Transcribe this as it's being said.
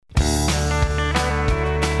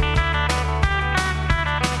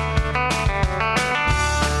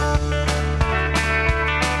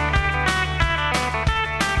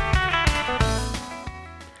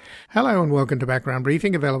Hello and welcome to Background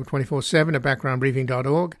Briefing, available 24/7 at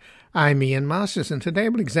backgroundbriefing.org. I'm Ian Masters, and today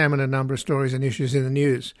we'll examine a number of stories and issues in the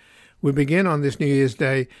news. We begin on this New Year's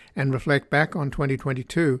Day and reflect back on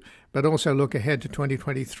 2022, but also look ahead to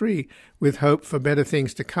 2023 with hope for better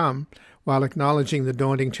things to come, while acknowledging the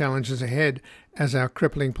daunting challenges ahead as our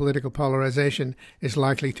crippling political polarization is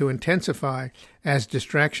likely to intensify as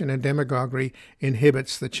distraction and demagoguery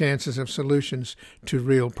inhibits the chances of solutions to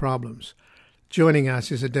real problems. Joining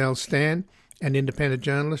us is Adele Stan, an independent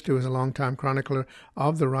journalist who is a longtime chronicler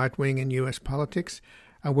of the right wing in U.S. politics,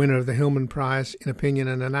 a winner of the Hillman Prize in Opinion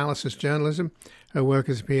and Analysis Journalism. Her work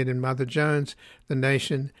has appeared in Mother Jones, The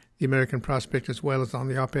Nation, The American Prospect, as well as on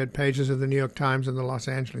the op-ed pages of the New York Times and the Los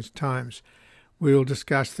Angeles Times. We will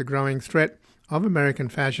discuss the growing threat of American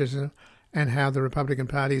fascism and how the Republican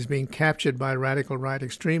Party is being captured by radical right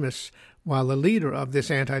extremists, while the leader of this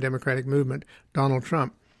anti-democratic movement, Donald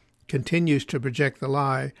Trump, continues to project the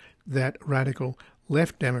lie that radical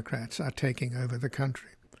left Democrats are taking over the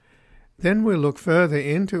country. Then we'll look further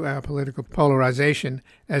into our political polarization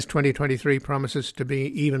as 2023 promises to be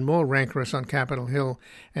even more rancorous on Capitol Hill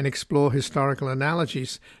and explore historical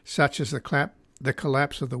analogies such as the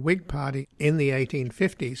collapse of the Whig Party in the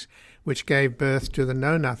 1850s, which gave birth to the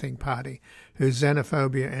Know-Nothing Party, whose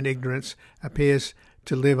xenophobia and ignorance appears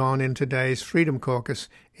to live on in today's Freedom Caucus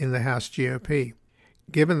in the House GOP.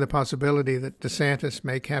 Given the possibility that DeSantis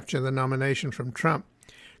may capture the nomination from Trump,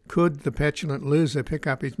 could the petulant loser pick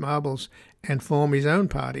up his marbles and form his own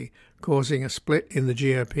party, causing a split in the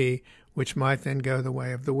GOP, which might then go the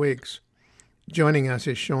way of the Whigs? Joining us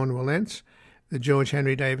is Sean Wilentz, the George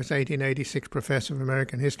Henry Davis 1886 Professor of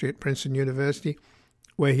American History at Princeton University,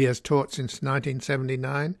 where he has taught since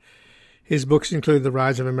 1979. His books include The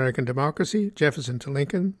Rise of American Democracy, Jefferson to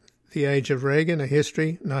Lincoln, The Age of Reagan, A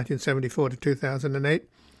History, 1974 to 2008,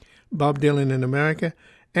 Bob Dylan in America,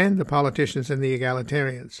 and The Politicians and the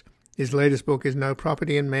Egalitarians. His latest book is No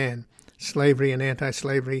Property in Man, Slavery and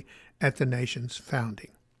Anti-Slavery at the Nation's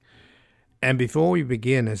Founding. And before we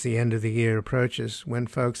begin, as the end of the year approaches, when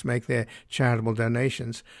folks make their charitable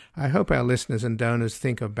donations, I hope our listeners and donors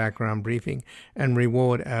think of Background Briefing and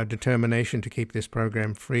reward our determination to keep this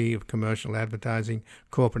program free of commercial advertising,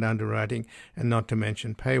 corporate underwriting, and not to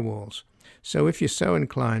mention paywalls. So if you're so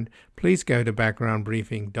inclined, please go to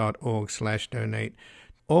backgroundbriefing.org/donate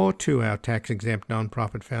or to our tax-exempt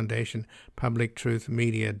nonprofit foundation,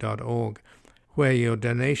 publictruthmedia.org, where your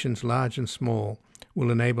donations, large and small, will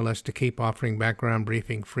enable us to keep offering Background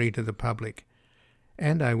Briefing free to the public.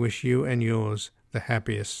 And I wish you and yours the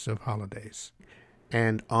happiest of holidays.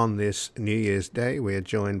 And on this New Year's Day, we are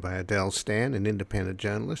joined by Adele Stan, an independent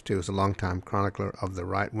journalist who is a longtime chronicler of the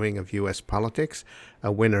right wing of U.S. politics, a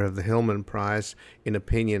winner of the Hillman Prize in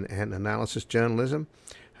Opinion and Analysis Journalism.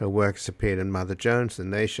 Her work has appeared in Mother Jones, The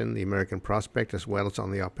Nation, The American Prospect, as well as on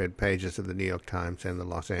the op-ed pages of the New York Times and the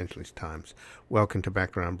Los Angeles Times. Welcome to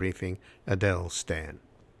Background Briefing, Adele Stan.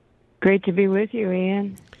 Great to be with you,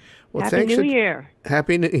 Ian. Well, Happy New Year.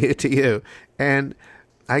 Happy New Year to you. And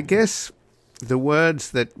I guess the words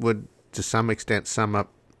that would, to some extent, sum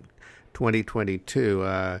up 2022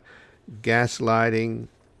 are gaslighting,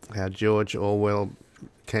 how George Orwell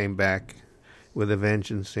came back with a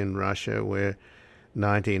vengeance in Russia, where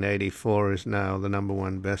 1984 is now the number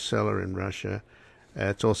one bestseller in Russia.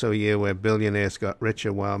 It's also a year where billionaires got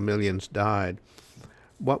richer while millions died.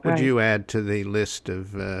 What would you add to the list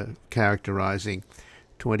of characterizing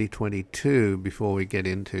 2022 before we get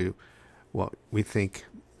into what we think,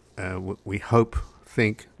 we hope,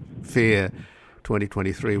 think, fear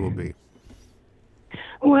 2023 will be?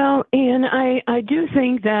 Well, Ian, I do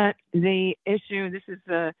think that the issue, this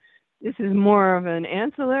is more of an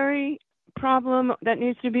ancillary problem that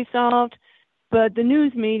needs to be solved, but the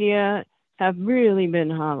news media have really been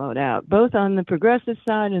hollowed out, both on the progressive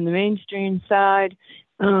side and the mainstream side,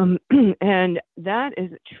 and that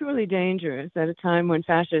is truly dangerous at a time when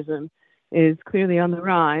fascism is clearly on the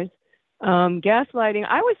rise. Gaslighting,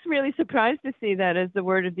 I was really surprised to see that as the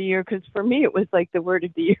word of the year, because for me it was like the word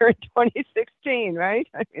of the year in 2016, right?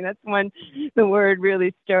 I mean, that's when the word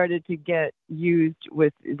really started to get used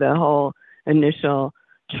with the whole initial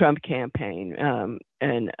Trump campaign,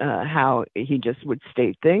 and how he just would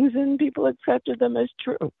state things and people accepted them as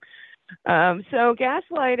true. So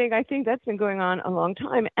gaslighting, I think that's been going on a long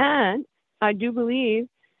time. And I do believe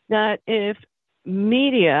that if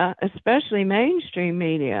media, especially mainstream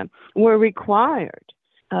media, were required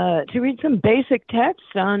to read some basic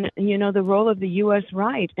text on, the role of the U.S.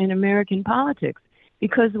 right in American politics,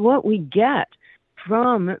 because what we get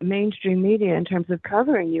from mainstream media in terms of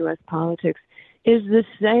covering U.S. politics is the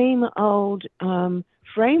same old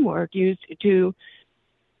framework used to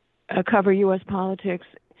cover U.S. politics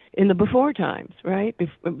in the before times, right?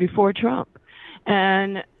 Before Trump.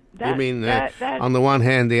 And that, you mean that on the one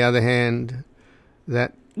hand, the other hand,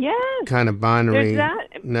 that yes, kind of binary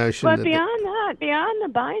that, notion? but beyond the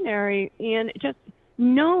binary, Ian, just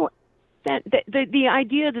know that the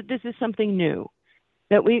idea that this is something new,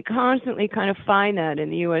 that we constantly kind of find that in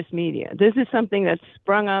the U.S. media. This is something that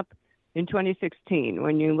sprung up in 2016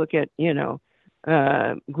 when you look at,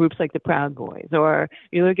 groups like the Proud Boys, or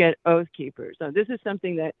you look at Oath Keepers. So this is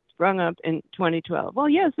something that sprung up in 2012. Well,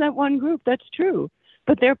 yes, that one group, that's true.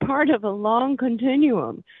 But they're part of a long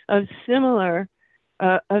continuum of similar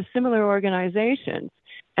organizations.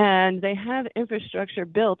 And they have infrastructure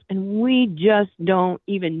built, and we just don't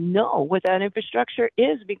even know what that infrastructure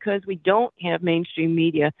is because we don't have mainstream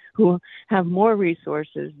media who have more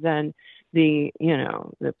resources than the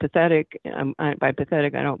pathetic, by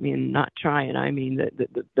pathetic, I don't mean not trying, I mean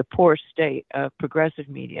the poor state of progressive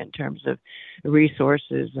media in terms of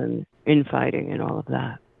resources and infighting and all of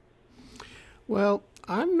that. Well,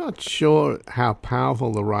 I'm not sure how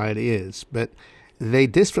powerful the right is, but they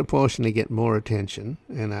disproportionately get more attention,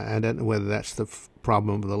 and I don't know whether that's the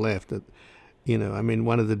problem of the left. That,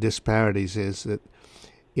 one of the disparities is that,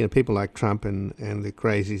 people like Trump and the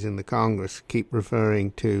crazies in the Congress keep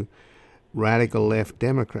referring to radical left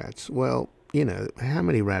Democrats. Well, how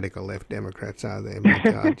many radical left Democrats are there? My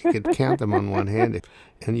God, you could count them on one hand,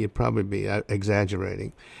 and you'd probably be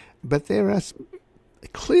exaggerating. But there are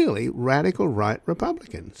clearly radical right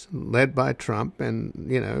Republicans led by Trump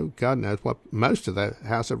and, God knows what most of the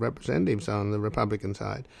House of Representatives are on the Republican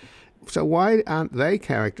side. So why aren't they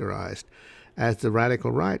characterized as the radical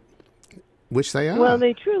right, which they are? Well,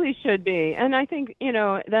 they truly should be. And I think,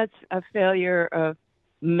 that's a failure of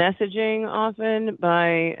messaging often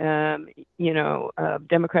by,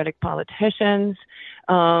 Democratic politicians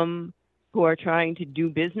who are trying to do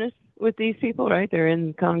business with these people, right? They're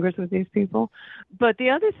in Congress with these people. But the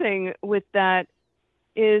other thing with that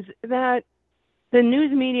is that the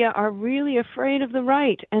news media are really afraid of the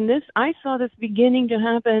right. And I saw this beginning to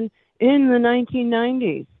happen in the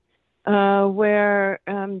 1990s, where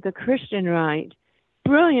the Christian right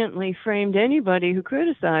brilliantly framed anybody who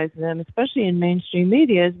criticized them, especially in mainstream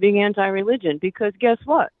media, as being anti-religion. Because guess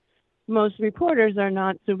what? Most reporters are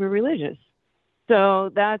not super religious. So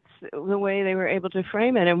that's the way they were able to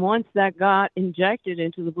frame it. And once that got injected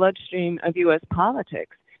into the bloodstream of U.S.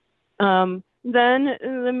 politics, then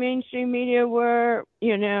the mainstream media were,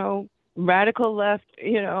 radical left,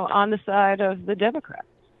 on the side of the Democrats.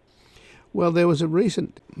 Well, there was a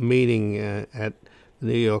recent meeting at the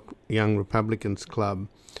New York Young Republicans Club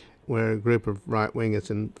where a group of right-wingers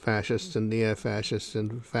and fascists and neo-fascists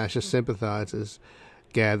and fascist sympathizers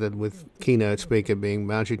gathered, with keynote speaker being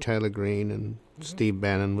Marjorie Taylor Greene, and Steve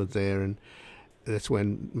Bannon was there. And that's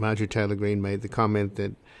when Marjorie Taylor Greene made the comment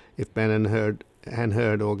that if Bannon had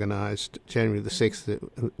organized January the 6th, it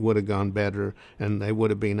would have gone better and they would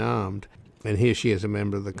have been armed. And here she is, a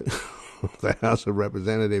member of the House of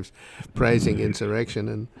Representatives, praising insurrection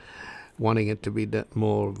and wanting it to be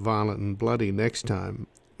more violent and bloody next time.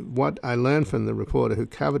 What I learned from the reporter who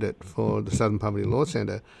covered it for the Southern Poverty Law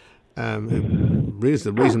Center, who is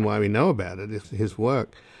the reason why we know about it, is his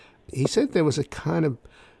work, he said there was a kind of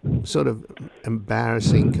sort of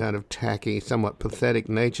embarrassing, kind of tacky, somewhat pathetic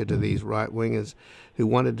nature to these right-wingers who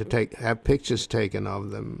wanted to have pictures taken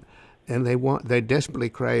of them, and they desperately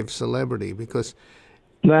crave celebrity because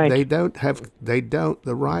right. the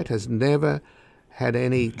right has never had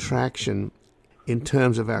any traction in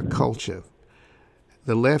terms of our culture.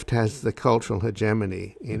 The left has the cultural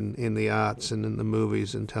hegemony in the arts and in the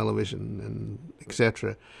movies and television and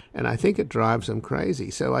etc. And I think it drives them crazy.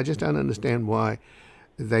 So I just don't understand why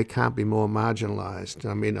they can't be more marginalized.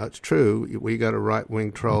 I mean, it's true, we got a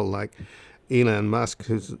right-wing troll like Elon Musk,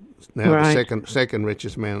 who's now the second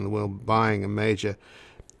richest man in the world, buying a major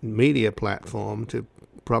media platform to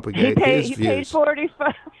propagate his views. He paid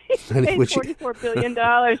 $44 billion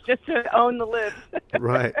just to own the libs.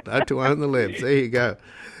 Right, to own the libs. There you go.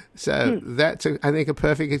 So that's, I think, a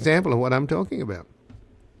perfect example of what I'm talking about.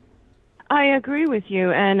 I agree with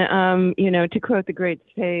you. And, to quote the great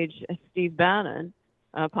sage Steve Bannon,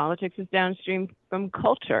 politics is downstream from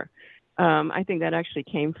culture. I think that actually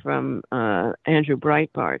came from Andrew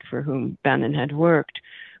Breitbart, for whom Bannon had worked.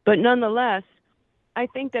 But nonetheless, I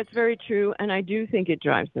think that's very true, and I do think it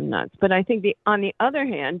drives them nuts. But I think, on the other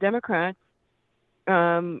hand, Democrats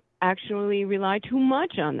actually rely too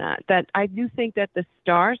much on that. That I do think that the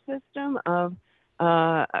star system of,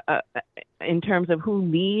 in terms of who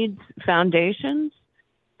leads foundations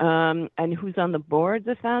and who's on the boards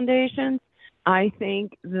of foundations, I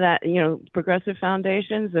think that, progressive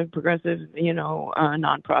foundations of progressive,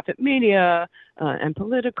 nonprofit media and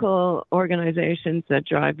political organizations that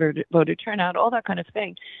drive voter turnout, all that kind of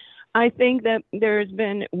thing. I think that there's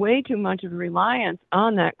been way too much of a reliance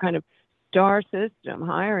on that kind of star system,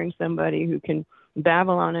 hiring somebody who can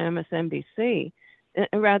babble on MSNBC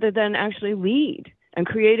rather than actually lead and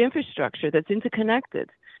create infrastructure that's interconnected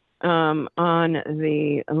on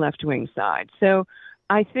the left-wing side. So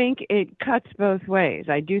I think it cuts both ways.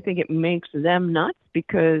 I do think it makes them nuts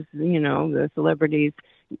because, the celebrities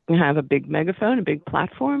have a big megaphone, a big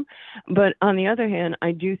platform. But on the other hand,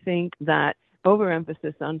 I do think that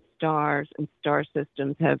overemphasis on stars and star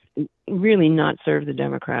systems have really not served the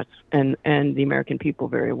Democrats and the American people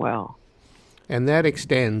very well. And that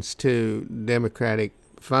extends to Democratic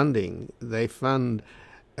funding. They fund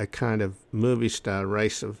a kind of movie star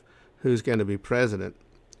race of who's going to be president.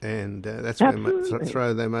 And that's where they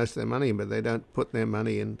throw most of their money, but they don't put their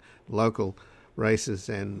money in local races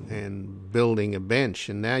and building a bench.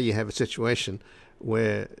 And now you have a situation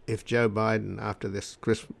where if Joe Biden, after this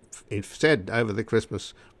said over the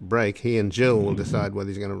Christmas break, he and Jill will decide whether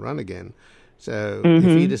he's going to run again. So if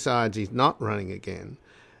he decides he's not running again,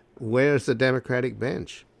 where's the Democratic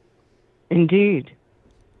bench? Indeed.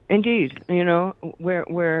 Where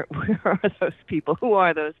are those people? Who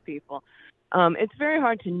are those people? It's very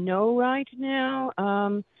hard to know right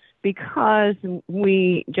now because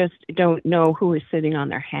we just don't know who is sitting on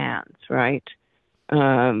their hands, right?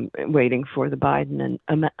 Waiting for the Biden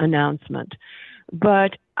announcement.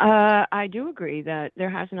 But I do agree that there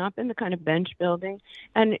has not been the kind of bench building.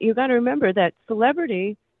 And you got to remember that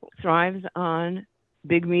celebrity thrives on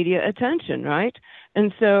big media attention, right?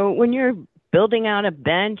 And so when you're building out a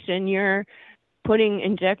bench and you're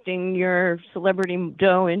injecting your celebrity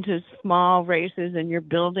dough into small races and you're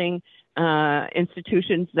building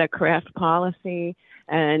institutions that craft policy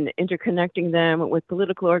and interconnecting them with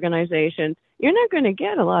political organizations, you're not going to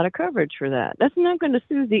get a lot of coverage for that. That's not going to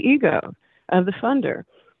soothe the ego of the funder.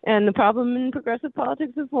 And the problem in progressive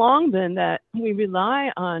politics has long been that we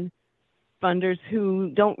rely on funders who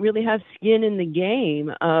don't really have skin in the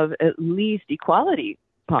game of at least equality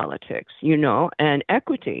politics, and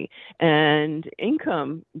equity and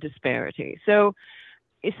income disparity. So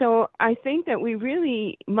I think that we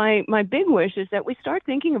really, my big wish is that we start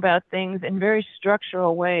thinking about things in very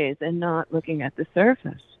structural ways and not looking at the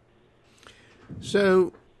surface.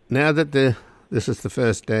 So now that this is the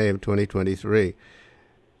first day of 2023,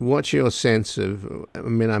 what's your sense of, I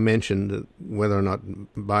mentioned whether or not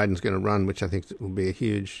Biden's going to run, which I think will be a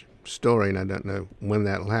huge story, and I don't know when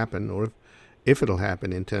that'll happen or if it'll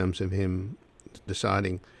happen in terms of him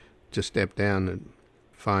deciding to step down and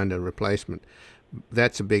find a replacement.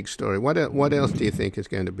 That's a big story. What else do you think is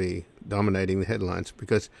going to be dominating the headlines?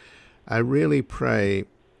 Because I really pray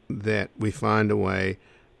that we find a way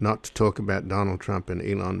not to talk about Donald Trump and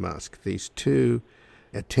Elon Musk, these two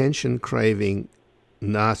attention-craving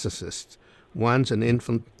narcissists. One's an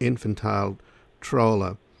infantile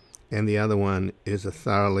troller, and the other one is a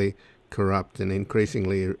thoroughly corrupt and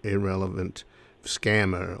increasingly irrelevant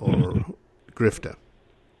scammer or grifter.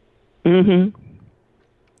 Mm-hmm.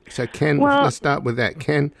 So let's start with that.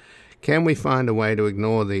 Can we find a way to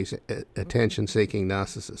ignore these attention-seeking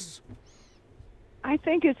narcissists? I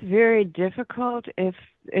think it's very difficult if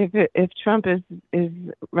Trump is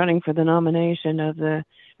running for the nomination of the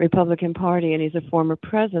Republican Party and he's a former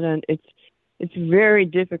president. It's very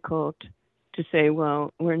difficult to say,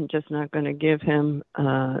 well, we're just not going to give him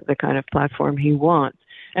the kind of platform he wants.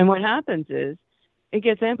 And what happens is it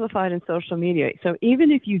gets amplified in social media. So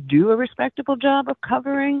even if you do a respectable job of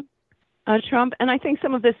covering Trump, and I think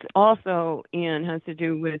some of this also, Ian, has to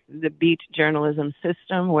do with the beat journalism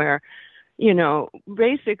system where,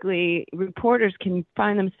 basically reporters can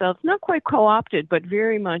find themselves not quite co-opted, but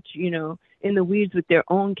very much, in the weeds with their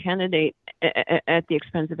own candidate at the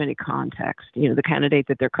expense of any context, the candidate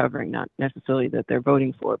that they're covering, not necessarily that they're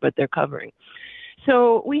voting for, but they're covering.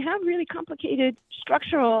 So we have really complicated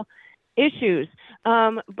structural issues.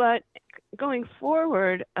 But going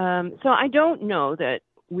forward, so I don't know that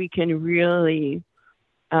we can really,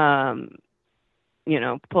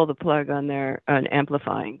 pull the plug on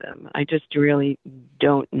amplifying them. I just really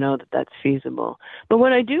don't know that that's feasible. But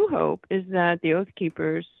what I do hope is that the Oath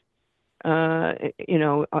Keepers,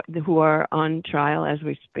 who are on trial as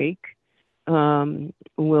we speak,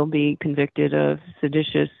 will be convicted of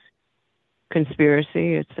seditious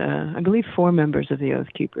conspiracy. It's, I believe, 4 members of the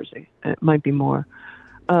Oath Keepers. It might be more.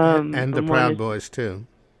 And the Proud Boys, too.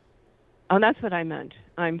 Oh, that's what I meant.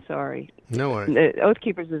 I'm sorry. No worries. The Oath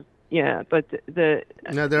Keepers yeah, but No,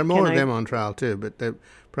 there are can more of I? them on trial too, but the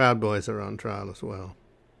Proud Boys are on trial as well.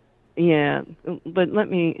 Yeah, but let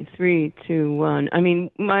me 3, 2, 1. I mean,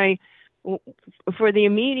 for the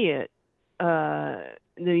immediate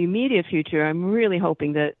future, I'm really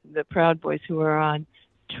hoping that the Proud Boys who are on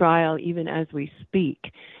trial, even as we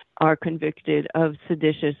speak, are convicted of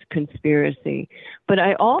seditious conspiracy. But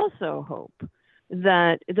I also hope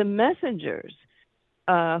that the messengers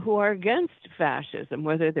who are against fascism,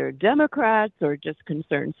 whether they're Democrats or just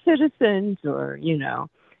concerned citizens or,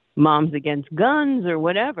 moms against guns or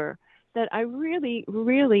whatever, that I really,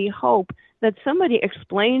 really hope that somebody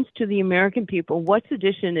explains to the American people what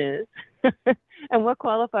sedition is and what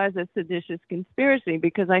qualifies as seditious conspiracy,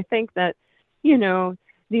 because I think that,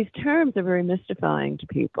 these terms are very mystifying to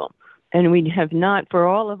people. And we have not, for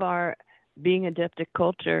all of our being adept at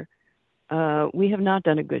culture, we have not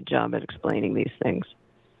done a good job at explaining these things.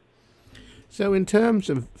 So in terms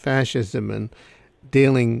of fascism and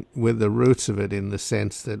dealing with the roots of it, in the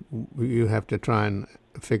sense that you have to try and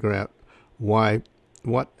figure out what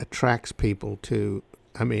attracts people to,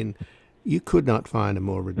 I mean, you could not find a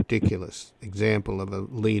more ridiculous example of a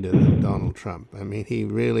leader than Donald Trump. I mean, he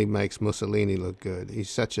really makes Mussolini look good.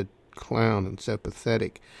 He's such a clown and so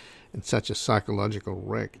pathetic and such a psychological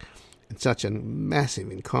wreck and such a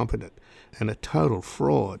massive incompetent and a total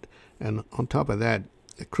fraud. And on top of that,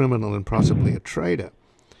 a criminal and possibly a traitor.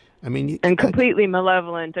 I mean, and completely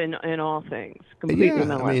malevolent in all things. Completely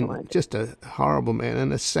malevolent. I mean, just a horrible man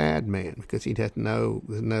and a sad man, because there's no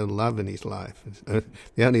love in his life.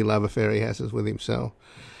 The only love affair he has is with himself.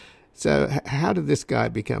 So how did this guy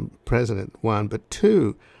become president? One, but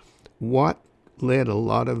two, what led a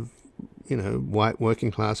lot of white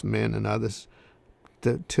working class men and others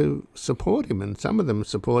to support him, and some of them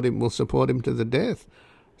will support him to the death.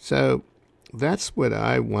 So that's what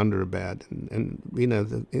I wonder about. And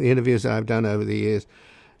the interviews I've done over the years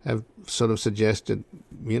have sort of suggested,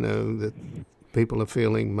 that people are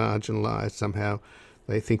feeling marginalized somehow.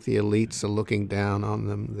 They think the elites are looking down on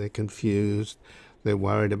them. They're confused. They're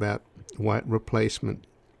worried about white replacement.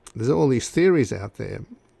 There's all these theories out there.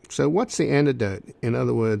 So what's the antidote? In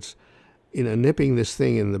other words, nipping this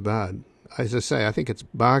thing in the bud. As I say, I think its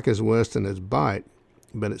bark is worse than its bite,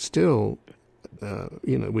 but it's still...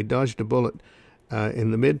 we dodged a bullet in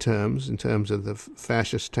the midterms in terms of the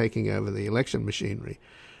fascists taking over the election machinery,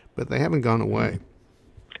 but they haven't gone away.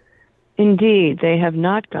 Indeed, they have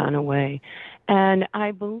not gone away. And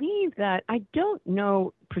I believe that, I don't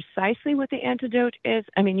know precisely what the antidote is.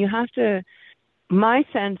 I mean, you have to, my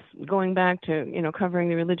sense, going back to, covering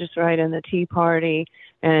the religious right and the Tea Party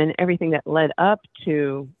and everything that led up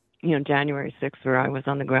to, January 6th, where I was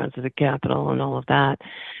on the grounds of the Capitol and all of that,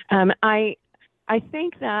 I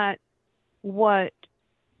think that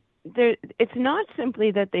it's not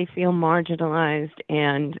simply that they feel marginalized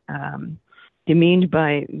and demeaned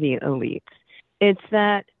by the elites. It's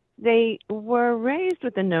that they were raised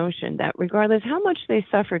with the notion that regardless how much they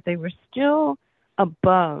suffered, they were still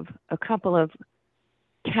above a couple of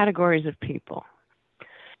categories of people.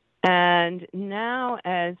 And now,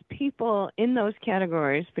 as people in those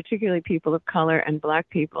categories, particularly people of color and Black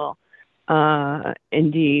people,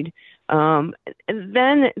 indeed, then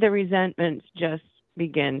the resentments just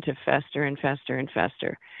begin to fester and fester and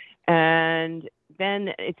fester. And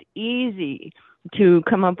then it's easy to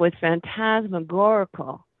come up with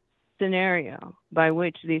phantasmagorical scenario by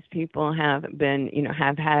which these people have been,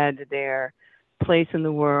 have had their place in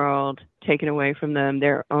the world taken away from them,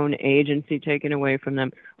 their own agency taken away from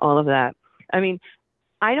them, all of that. I mean,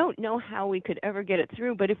 I don't know how we could ever get it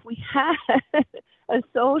through, but if we had a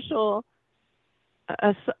social,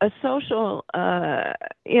 I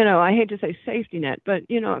hate to say safety net, but,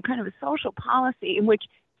 kind of a social policy in which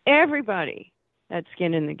everybody had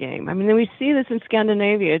skin in the game. I mean, we see this in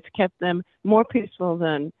Scandinavia. It's kept them more peaceful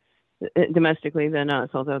domestically than us,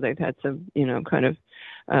 although they've had some, kind of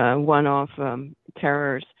one-off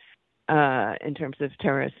terrors in terms of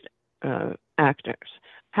terrorist actors.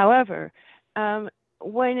 However,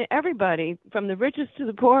 when everybody, from the richest to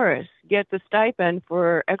the poorest, get the stipend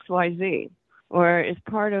for XYZ, or is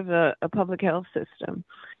part of a public health system,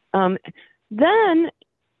 then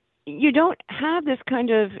you don't have this kind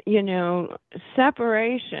of,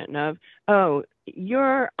 separation of, oh,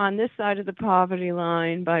 you're on this side of the poverty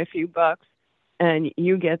line by a few bucks and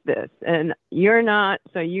you get this, and you're not,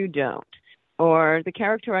 so you don't. Or the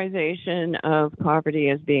characterization of poverty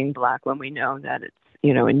as being Black when we know that it's,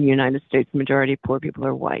 in the United States, the majority of poor people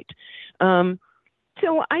are white.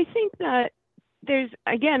 So I think that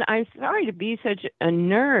I'm sorry to be such a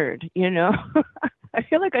nerd, I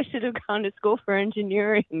feel like I should have gone to school for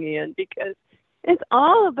engineering, Ian, because It's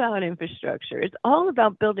all about infrastructure. It's all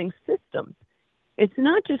about building systems. It's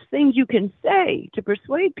not just things you can say to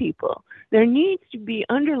persuade people. There needs to be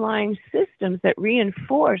underlying systems that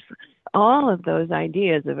reinforce all of those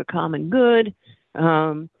ideas of a common good,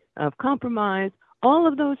 of compromise, all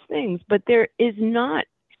of those things. But there is not,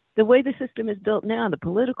 the way the system is built now, the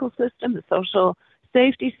political system, the social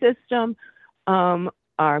safety system,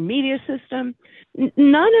 our media system,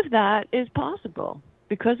 none of that is possible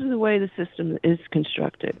because of the way the system is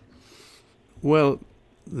constructed. Well,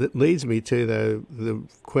 that leads me to the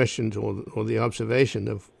questions or the observation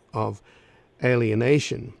of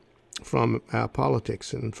alienation from our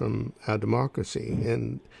politics and from our democracy.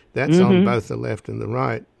 And that's on both the left and the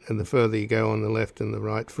right. And the further you go on the left and the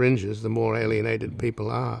right fringes, the more alienated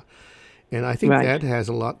people are. And I think that has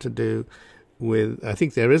a lot to do with, I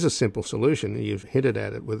think there is a simple solution, and you've hinted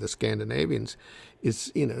at it with the Scandinavians,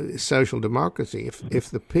 is, social democracy. If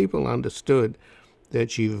the people understood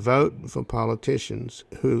that you vote for politicians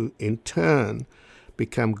who in turn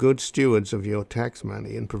become good stewards of your tax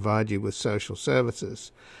money and provide you with social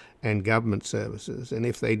services and government services, and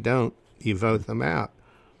if they don't, you vote them out.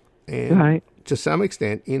 And to some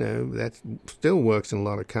extent, that still works in a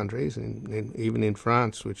lot of countries, and even in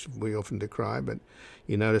France, which we often decry. But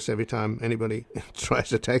you notice every time anybody tries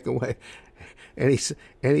to take away any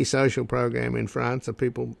social program in France, the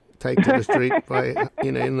people take to the street by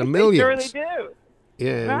in the millions. They surely do.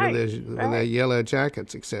 Yeah, with their yellow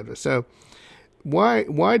jackets, etc. So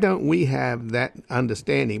why don't we have that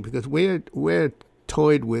understanding? Because we're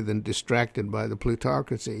toyed with and distracted by the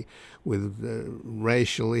plutocracy with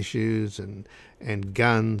racial issues and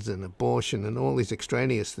guns and abortion and all these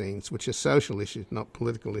extraneous things, which are social issues, not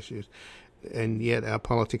political issues. And yet our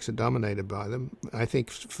politics are dominated by them, I think,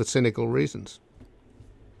 for cynical reasons.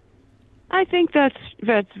 I think that's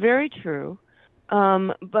very true.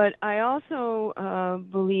 But I also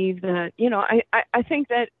believe that, I think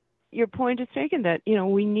that your point is taken, that,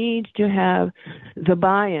 we need to have the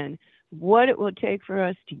buy-in. What it will take for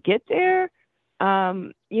us to get there,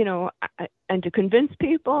 and to convince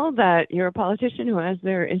people that you're a politician who has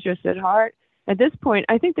their interests at heart. At this point,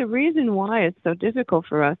 I think the reason why it's so difficult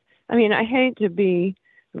for us, I hate to be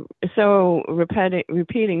so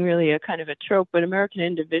repeating really a kind of a trope, but American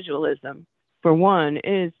individualism, for one,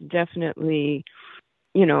 is definitely,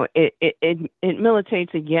 it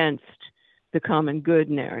militates against the common good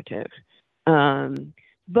narrative.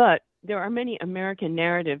 But there are many American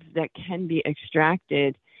narratives that can be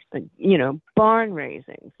extracted, barn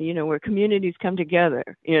raisings, where communities come together,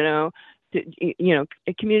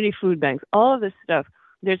 community food banks, all of this stuff.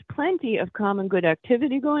 There's plenty of common good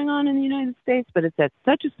activity going on in the United States, but it's at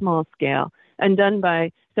such a small scale and done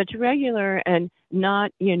by such regular and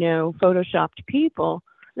not, photoshopped people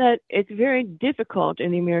that it's very difficult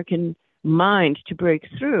in the American mind to break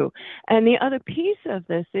through. And the other piece of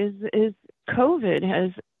this is COVID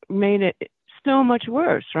has made it so much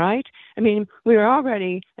worse, right? We were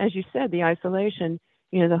already, as you said, the isolation,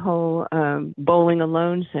 the whole bowling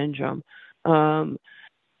alone syndrome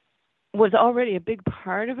was already a big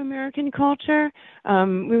part of American culture.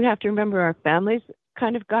 We have to remember our families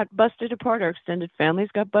kind of got busted apart. Our extended families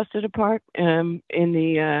got busted apart in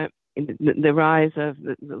the rise of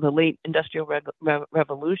the late Industrial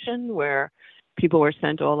Revolution, where people were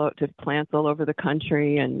sent all out to plants all over the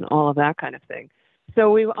country and all of that kind of thing.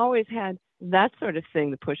 So we've always had that sort of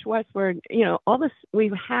thing, the push westward, all this.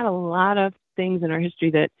 We've had a lot of things in our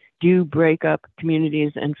history that do break up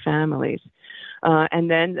communities and families. And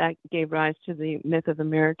then that gave rise to the myth of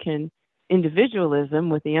American individualism,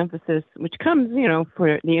 with the emphasis, which comes,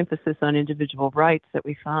 for the emphasis on individual rights that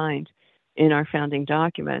we find in our founding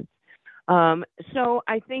documents. So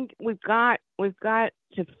I think we've got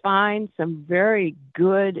to find some very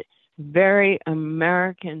good, very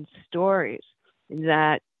American stories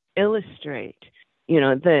that illustrate,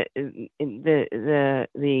 the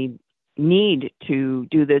need to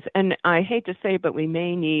do this. And I hate to say, but we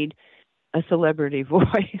may need a celebrity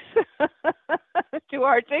voice to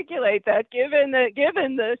articulate that, given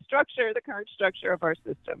the structure, the current structure of our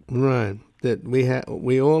system. Right. That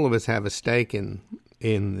we all of us have a stake in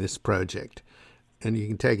this project, and you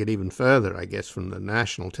can take it even further, I guess, from the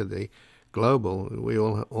national to the global. We're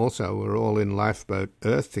all in lifeboat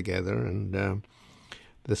Earth together, and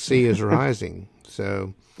the sea is rising.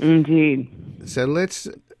 So indeed. So let's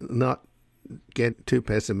not get too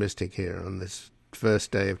pessimistic here on this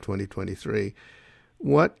first day of 2023.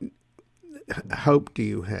 What hope do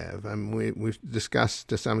you have? We've discussed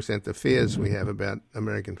to some extent the fears we have about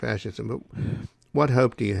American fascism, but what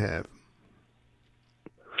hope do you have?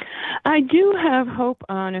 I do have hope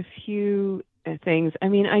on a few things. I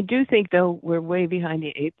mean, I do think, though, we're way behind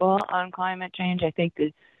the eight ball on climate change. I think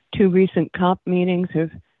the two recent COP meetings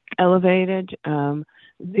have elevated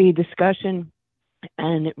the discussion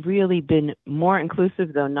and really been more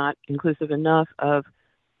inclusive, though not inclusive enough, of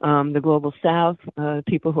the global south,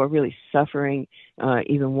 people who are really suffering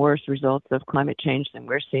even worse results of climate change than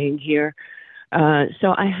we're seeing here.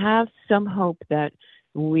 So I have some hope that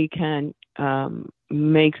we can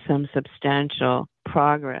make some substantial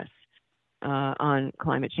progress on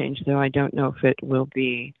climate change, though I don't know if it will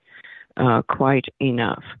be quite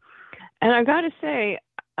enough. And I've got to say,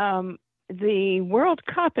 the World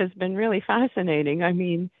Cup has been really fascinating. I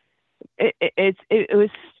mean, it was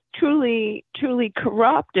truly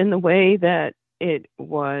corrupt in the way that it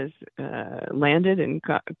was landed in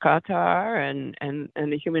Qatar and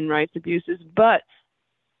the human rights abuses. But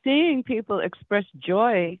seeing people express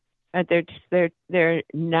joy at their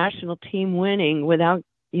national team winning without,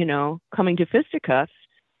 coming to fisticuffs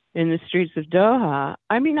in the streets of Doha.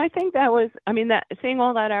 I mean, I think that seeing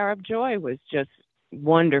all that Arab joy was just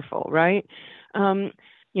wonderful, right?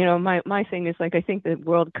 My thing is, like, I think the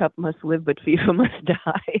World Cup must live, but FIFA must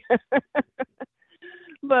die.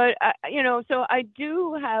 But, so I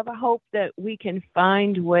do have a hope that we can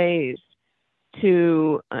find ways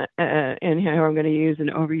to, and here I'm going to use an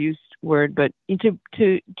overused word, but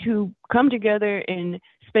to come together in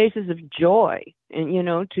spaces of joy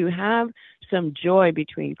and, to have some joy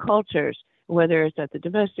between cultures, whether it's at the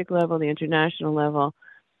domestic level, the international level,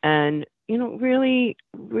 and, really,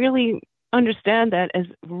 really understand that as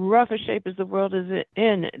rough a shape as the world is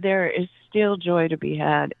in, there is still joy to be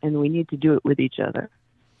had, and we need to do it with each other.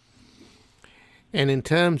 And in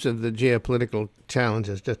terms of the geopolitical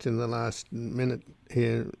challenges, just in the last minute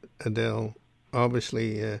here, Adele,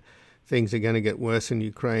 obviously things are going to get worse in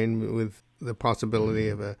Ukraine with the possibility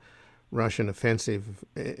of a Russian offensive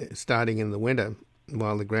starting in the winter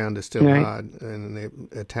while the ground is still hard, and they're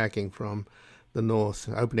attacking from the north,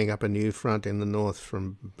 opening up a new front in the north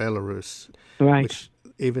from Belarus, which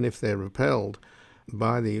even if they're repelled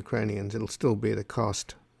by the Ukrainians, it'll still be at a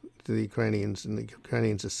cost to the Ukrainians, and the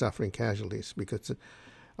Ukrainians are suffering casualties because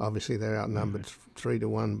obviously they're outnumbered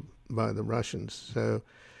 3-1 by the Russians. So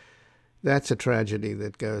that's a tragedy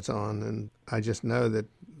that goes on, and I just know that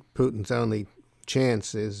Putin's only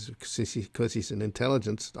chance is because he's an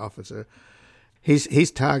intelligence officer.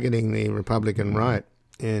 He's targeting the Republican right,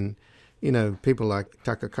 and people like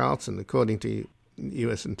Tucker Carlson, according to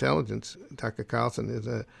U.S. intelligence, Tucker Carlson is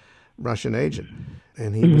a Russian agent,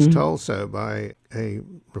 and he was told so by a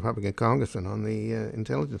Republican congressman on the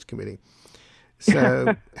Intelligence Committee.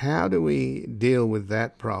 So how do we deal with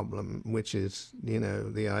that problem, which is,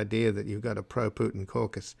 the idea that you've got a pro-Putin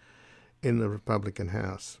caucus in the Republican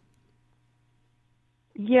House?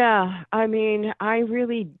 Yeah, I mean, I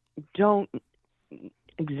really don't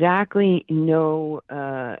exactly know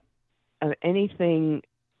of anything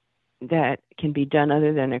that can be done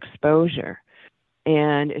other than exposure.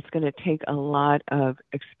 And it's going to take a lot of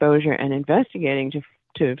exposure and investigating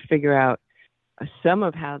to figure out some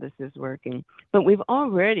of how this is working. But we've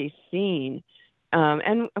already seen,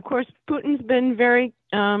 and of course, Putin's been very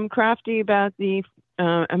crafty about the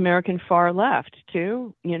American far left,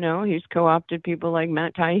 too. He's co-opted people like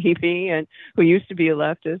Matt Taibbi, and who used to be a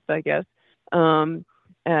leftist, I guess,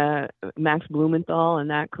 Max Blumenthal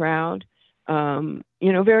and that crowd.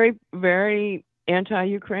 Very, very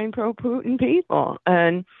anti-Ukraine, pro-Putin people.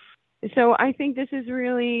 And so I think this is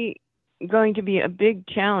really going to be a big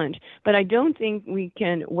challenge. But I don't think we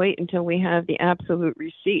can wait until we have the absolute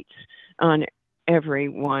receipts on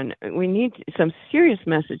everyone. We need some serious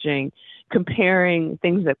messaging comparing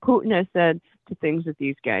things that Putin has said to things that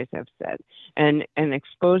these guys have said, and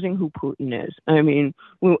exposing who Putin is. I mean,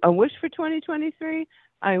 a wish for 2023,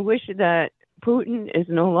 I wish that Putin is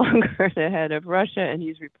no longer the head of Russia and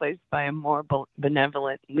he's replaced by a more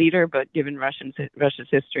benevolent leader. But given Russia's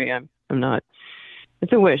history, I'm not.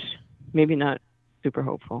 It's a wish, maybe not super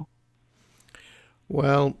hopeful.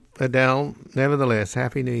 Well, Adele, nevertheless,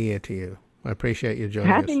 Happy New Year to you. I appreciate you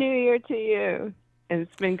joining us. Happy New Year to you. And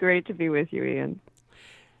it's been great to be with you, Ian.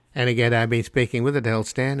 And again, I've been speaking with Adele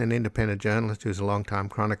Stan, an independent journalist who's a longtime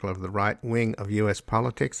chronicler of the right wing of U.S.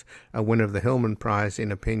 politics, a winner of the Hillman Prize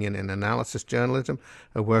in Opinion and Analysis Journalism.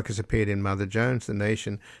 Her work has appeared in Mother Jones, The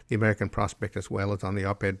Nation, The American Prospect, as well as on the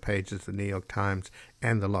op-ed pages of the New York Times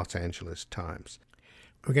and the Los Angeles Times.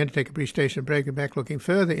 We're going to take a brief station break and back looking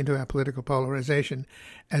further into our political polarization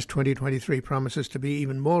as 2023 promises to be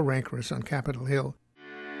even more rancorous on Capitol Hill.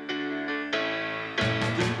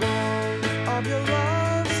 Of your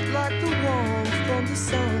love's like the warmth from the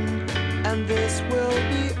sun, and this will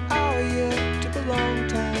be our year to the long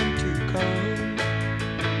time to come.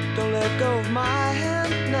 let go of my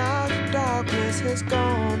hand, now the darkness has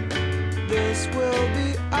gone. This will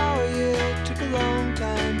be our year, took a long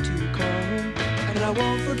time to come. And I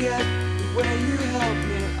won't forget the way you helped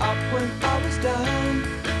me up when I was down.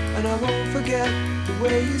 And I won't forget the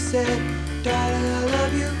way you said, darling, I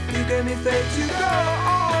love you. You gave me faith to go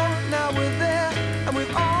on. Now we're there, and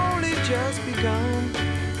we've only just begun.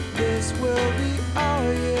 This will be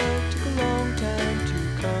our year, took a long time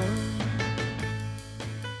to come.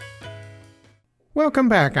 Welcome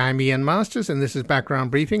back. I'm Ian Masters, and this is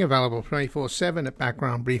Background Briefing, available 24/7 at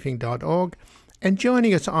backgroundbriefing.org. And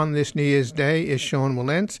joining us on this New Year's Day is Sean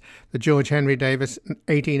Wilentz, the George Henry Davis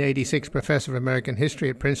 1886 Professor of American History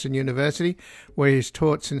at Princeton University, where he's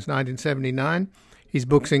taught since 1979. His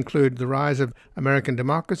books include The Rise of American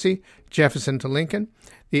Democracy, Jefferson to Lincoln,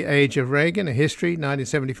 The Age of Reagan, A History,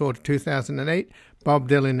 1974 to 2008, Bob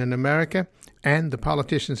Dylan in America, and The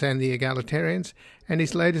Politicians and the Egalitarians. And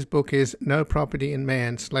his latest book is No Property in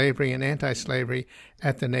Man, Slavery and Anti-Slavery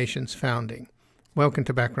at the Nation's Founding. Welcome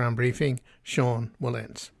to Background Briefing, Sean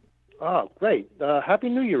Wilentz. Oh, great. Happy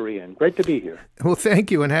New Year, Ian. Great to be here. Well,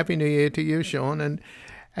 thank you, and Happy New Year to you, Sean. And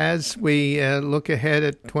as we look ahead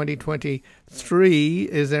at 2023,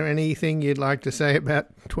 is there anything you'd like to say about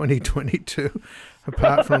 2022,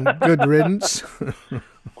 apart from good riddance?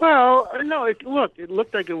 Well, no, it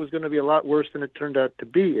looked like it was going to be a lot worse than it turned out to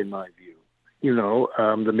be, in my view. You know,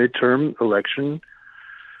 the midterm election,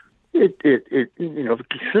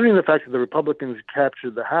 considering the fact that the Republicans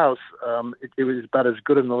captured the House, it was about as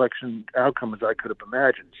good an election outcome as I could have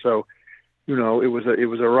imagined. So, you know, it was a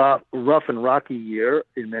rough and rocky year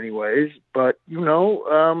in many ways, but a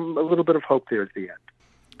little bit of hope there at the end.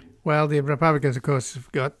 Well, the Republicans, of course,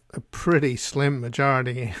 have got a pretty slim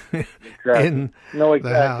majority in the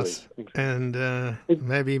House, and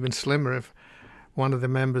maybe even slimmer if one of the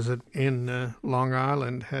members in Long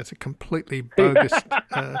Island has a completely bogus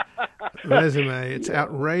resume. It's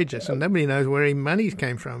outrageous, and nobody knows where his money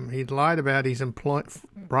came from. He lied about his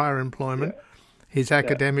prior employment, his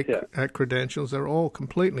academic credentials. They're all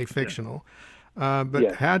completely fictional.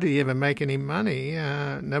 But how do you ever make any money?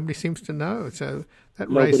 Nobody seems to know. So that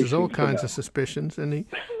raises all kinds of suspicions. And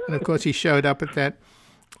of course, he showed up at that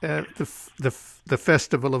the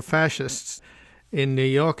Festival of Fascists in New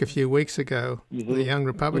York a few weeks ago, the Young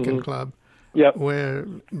Republican Club, where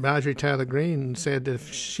Marjorie Taylor Greene said that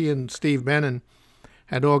if she and Steve Bannon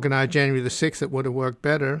had organized January the 6th, it would have worked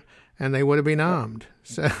better, and they would have been armed.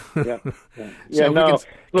 So,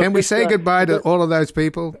 can we say goodbye to all of those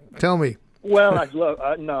people? Tell me. Well,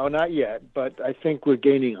 no, not yet, but I think we're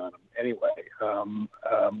gaining on them anyway.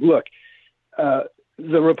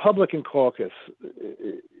 The Republican caucus,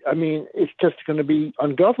 I mean, it's just going to be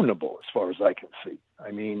ungovernable as far as I can see. I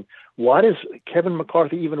mean, why does Kevin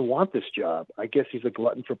McCarthy even want this job? I guess he's a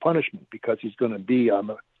glutton for punishment because he's going to be on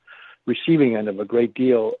the receiving end of a great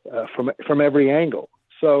deal from every angle.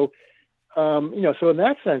 So, so in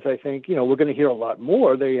that sense, I think, we're going to hear a lot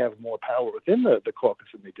more. They have more power within the caucus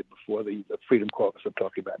than they did before. The Freedom Caucus I'm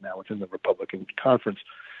talking about now, it's in the Republican conference.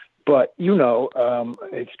 But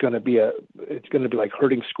it's going to be like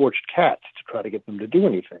herding scorched cats to try to get them to do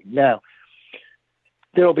anything. Now,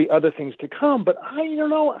 there'll be other things to come, but I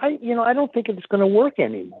don't think it's going to work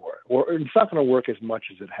anymore, or it's not going to work as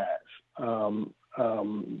much as it has.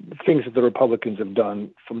 Things that the Republicans have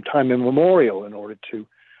done from time immemorial in order to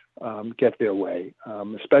get their way,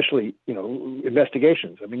 especially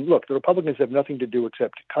investigations. I mean, look, the Republicans have nothing to do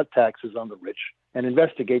except to cut taxes on the rich and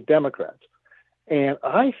investigate Democrats. And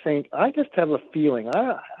I think, I just have a feeling,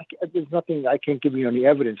 there's nothing, I can't give you any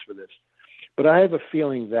evidence for this, but I have a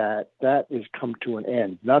feeling that has come to an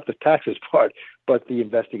end, not the taxes part, but the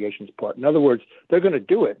investigations part. In other words, they're going to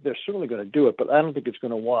do it. They're certainly going to do it, but I don't think it's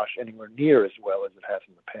going to wash anywhere near as well as it has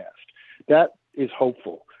in the past. That is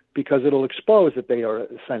hopeful because it'll expose that they are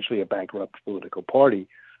essentially a bankrupt political party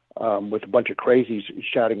with a bunch of crazies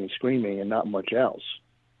shouting and screaming and not much else.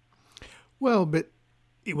 Well, but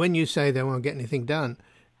when you say they won't get anything done,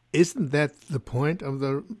 isn't that the point of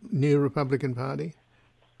the new Republican Party?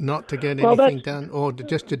 Not to get anything done, or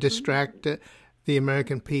just to distract the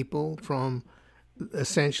American people from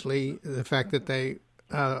essentially the fact that they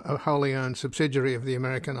are a wholly owned subsidiary of the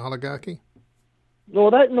American oligarchy?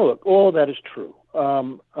 Well, look, all of that is true.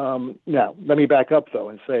 Now, let me back up, though,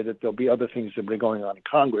 and say that there'll be other things that will be going on in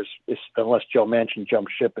Congress, unless Joe Manchin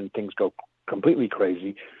jumps ship and things go completely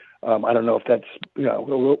crazy. I don't know if that's,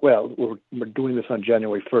 we're doing this on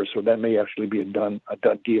January 1st, so that may actually be a done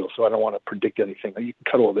deal. So I don't want to predict anything. You can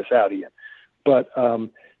cut all this out, Ian. But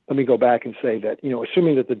let me go back and say that,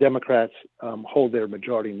 assuming that the Democrats hold their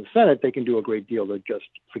majority in the Senate, they can do a great deal to just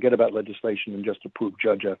forget about legislation and just approve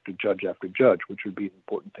judge after judge after judge, which would be an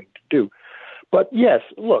important thing to do. But yes,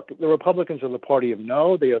 look, the Republicans are the party of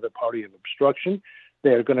no. They are the party of obstruction.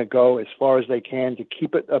 They're going to go as far as they can to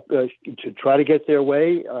keep it up, to try to get their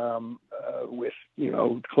way with,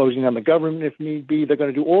 closing down the government if need be. They're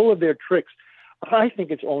going to do all of their tricks. I think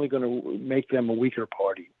it's only going to make them a weaker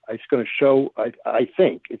party. It's going to show, I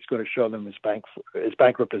think it's going to show them as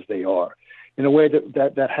bankrupt as they are in a way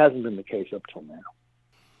that hasn't been the case up till now.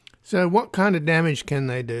 So what kind of damage can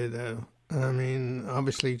they do, though? I mean,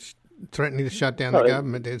 obviously threatening to shut down the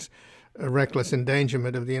government is a reckless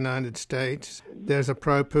endangerment of the United States. There's a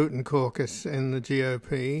pro-Putin caucus in the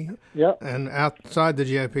GOP. Yeah. And outside the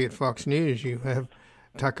GOP at Fox News, you have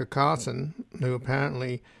Tucker Carlson, who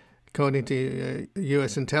apparently, according to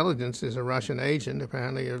U.S. intelligence, is a Russian agent,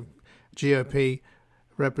 apparently a GOP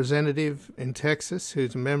representative in Texas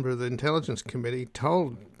who's a member of the Intelligence Committee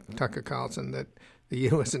told Tucker Carlson that the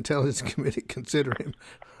U.S. Intelligence Committee consider him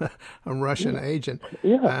a Russian agent.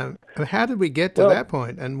 Yeah. How did we get to that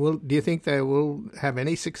point? And do you think they will have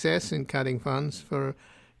any success in cutting funds for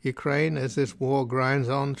Ukraine as this war grinds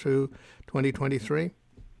on through 2023?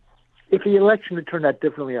 If the election had turned out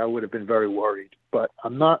differently, I would have been very worried. But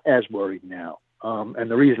I'm not as worried now. And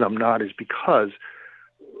the reason I'm not is because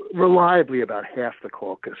reliably about half the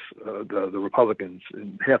caucus, the Republicans,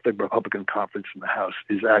 and half the Republican conference in the House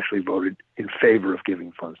is actually voted in favor of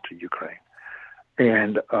giving funds to Ukraine.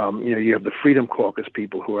 And, you have the Freedom Caucus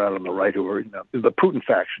people who are out on the right, who are the Putin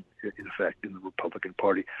faction, in effect, in the Republican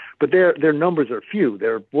Party. But their numbers are few.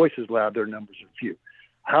 Their voice is loud. Their numbers are few.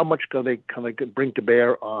 How much can they bring to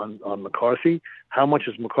bear on McCarthy? How much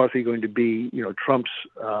is McCarthy going to be, Trump's,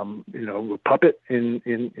 puppet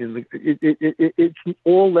it's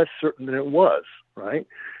all less certain than it was, right?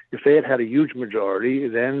 If they had a huge majority,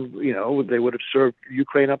 then, they would have served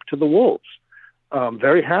Ukraine up to the wolves,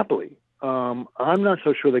 very happily. I'm not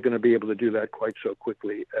so sure they're going to be able to do that quite so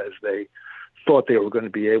quickly as they thought they were going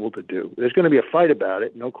to be able to do. There's going to be a fight about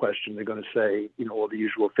it, no question. They're going to say, all the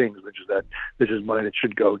usual things, which is that this is money that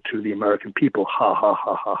should go to the American people, ha, ha,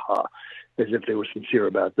 ha, ha, ha, as if they were sincere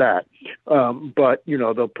about that. But,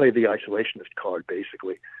 they'll play the isolationist card,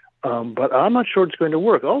 basically. But I'm not sure it's going to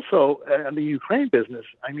work. Also, in the Ukraine business,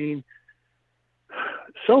 I mean,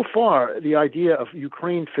 so far, the idea of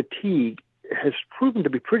Ukraine fatigue has proven to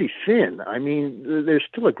be pretty thin. I mean, there's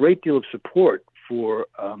still a great deal of support for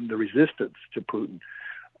the resistance to Putin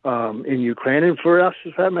in Ukraine and for us,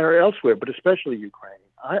 for that matter, elsewhere, but especially Ukraine.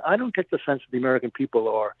 I don't get the sense that the American people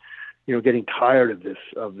are, getting tired of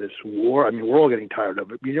this war. I mean, we're all getting tired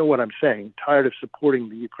of it. You know what I'm saying? Tired of supporting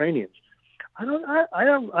the Ukrainians. I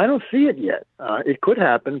don't see it yet. It could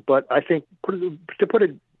happen, but I think to put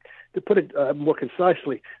it more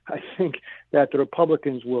concisely, I think that the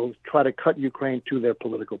Republicans will try to cut Ukraine to their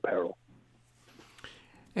political peril.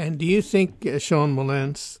 And do you think, Sean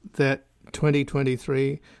Wilentz, that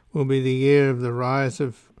 2023 will be the year of the rise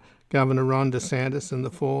of Governor Ron DeSantis and the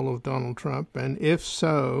fall of Donald Trump? And if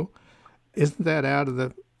so, isn't that out of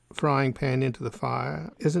the frying pan into the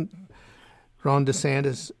fire? Isn't Ron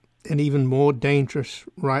DeSantis an even more dangerous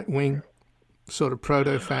right-wing sort of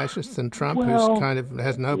proto-fascist than Trump, who's kind of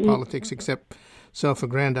has no politics except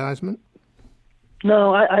self-aggrandizement?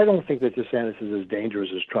 No, I don't think that DeSantis is as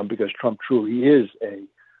dangerous as Trump, because Trump truly is a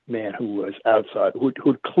man who was outside,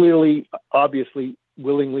 who'd clearly, obviously,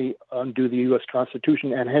 willingly undo the U.S.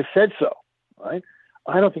 Constitution and has said so, right?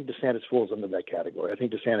 I don't think DeSantis falls under that category. I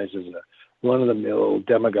think DeSantis is a run-of-the-mill,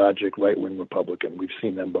 demagogic, right-wing Republican. We've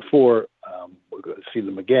seen them before. We're going to see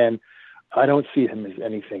them again. I don't see him as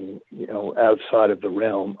anything, outside of the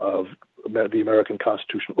realm of the American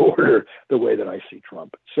constitutional order the way that I see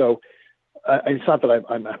Trump. So it's not that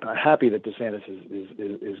I'm happy that DeSantis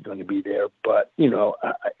is going to be there, but,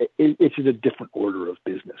 it's in a different order of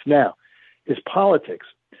business. Now, his politics,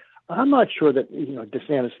 I'm not sure that,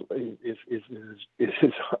 DeSantis is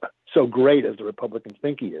so great as the Republicans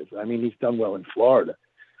think he is. I mean, he's done well in Florida.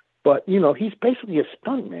 But, he's basically a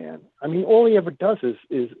stunt man. I mean, all he ever does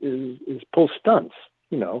is pull stunts,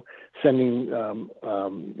 sending,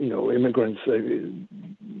 immigrants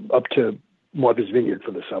up to Martha's Vineyard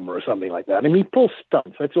for the summer or something like that. I mean, he pulls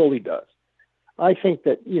stunts. That's all he does. I think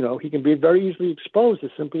that, he can be very easily exposed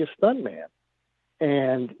as simply a stunt man.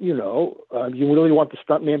 And, you really want the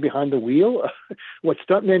stuntman behind the wheel? What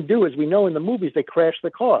stuntmen do, as we know in the movies, they crash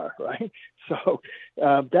the car, right? So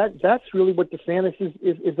that's really what DeSantis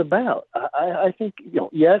is about. I think,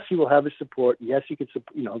 yes, he will have his support. Yes, he could,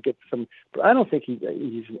 get some, but I don't think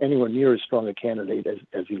he's anywhere near as strong a candidate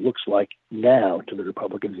as he looks like now to the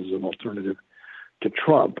Republicans as an alternative to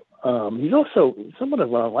Trump. He's also somewhat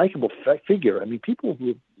of a likable figure. I mean, people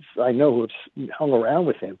who I know who have hung around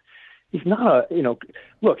with him, he's not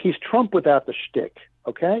look, he's Trump without the shtick,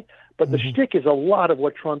 okay? But the shtick is a lot of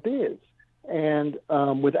what Trump is. And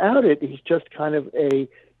without it, he's just kind of a,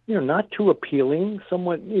 not too appealing,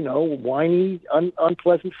 somewhat, whiny,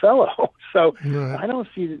 unpleasant fellow. So right. I don't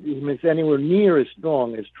see him as anywhere near as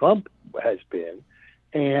strong as Trump has been.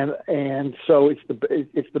 And so it's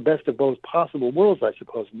the best of both possible worlds, I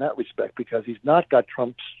suppose, in that respect, because he's not got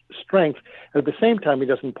Trump's strength. And at the same time, he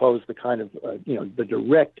doesn't pose the kind of, the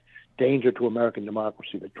direct danger to American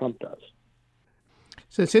democracy that Trump does.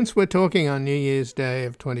 So since we're talking on New Year's Day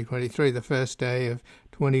of 2023, the first day of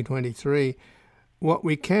 2023, what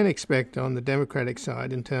we can expect on the Democratic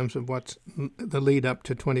side in terms of what's the lead up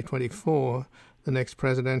to 2024, the next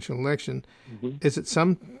presidential election, is at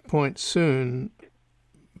some point soon,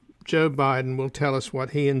 Joe Biden will tell us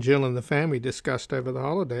what he and Jill and the family discussed over the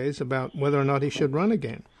holidays about whether or not he should run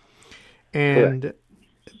again. And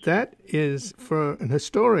that is, for an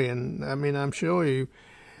historian, I mean, I'm sure you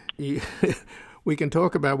we can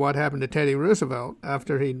talk about what happened to Teddy Roosevelt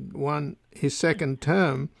after he'd won his second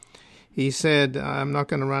term. He said, I'm not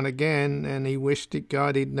going to run again, and he wished to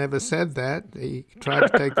God he'd never said that. He tried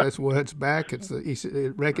to take those words back. He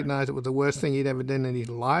recognized it was the worst thing he'd ever done in his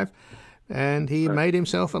life, and he made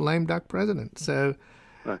himself a lame duck president. So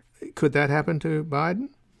could that happen to Biden?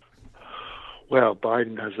 Well,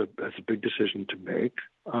 Biden has a big decision to make.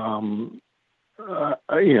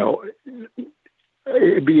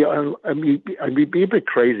 It'd be a bit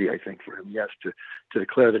crazy, I think, for him, yes, to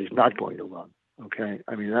declare that he's not going to run. Okay,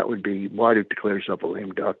 I mean, that would be, why to declare yourself a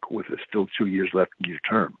lame duck with still 2 years left in your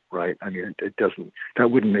term, right? I mean,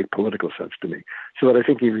 that wouldn't make political sense to me. So that I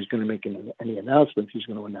think if he's going to make any announcements, he's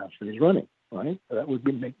going to announce that he's running, right? That would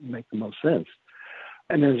make the most sense.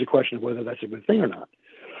 And then there's a question of whether that's a good thing or not.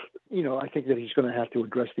 I think that he's going to have to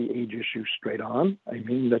address the age issue straight on. I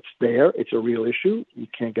mean, that's there. It's a real issue. You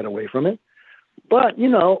can't get away from it. But,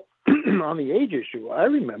 on the age issue,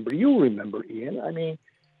 you'll remember, Ian, I mean,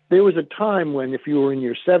 there was a time when if you were in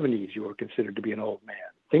your 70s, you were considered to be an old man.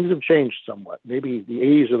 Things have changed somewhat. Maybe the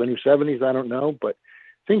 80s or the new 70s, I don't know, but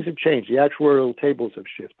things have changed. The actuarial tables have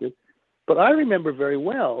shifted. But I remember very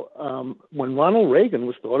well when Ronald Reagan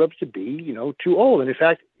was thought of to be, too old. And in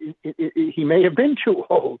fact, he may have been too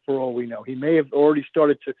old for all we know. He may have already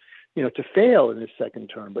started to fail in his second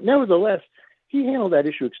term. But nevertheless, he handled that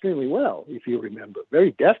issue extremely well, if you remember,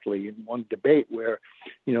 very deftly in one debate where,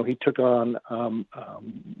 he took on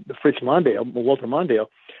Walter Mondale,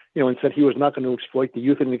 and said he was not going to exploit the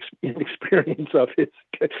youth and inexperience of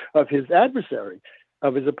his adversary,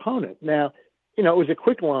 of his opponent. Now, it was a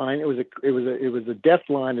quick line. It was a deft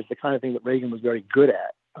line. It's the kind of thing that Reagan was very good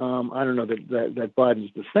at. I don't know that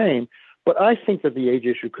Biden's the same, but I think that the age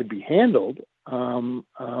issue could be handled, along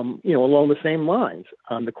the same lines.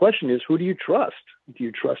 The question is, who do you trust? Do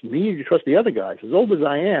you trust me or do you trust the other guys? As old as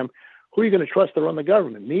I am, who are you going to trust to run the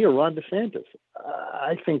government, me or Ron DeSantis?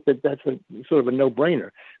 I think that's a sort of a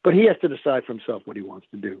no-brainer. But he has to decide for himself what he wants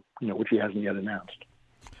to do, which he hasn't yet announced.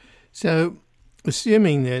 So,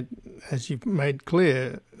 assuming that, as you've made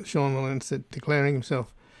clear, Sean Wilentz, that declaring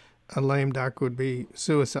himself a lame duck would be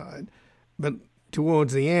suicide, but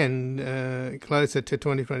towards the end, closer to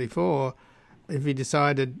 2024, if he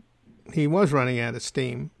decided he was running out of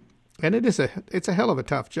steam, and it's a hell of a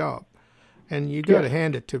tough job, and you got to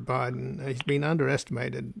hand it to Biden. He's been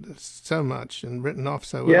underestimated so much and written off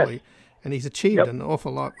so early, and he's achieved an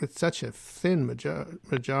awful lot with such a thin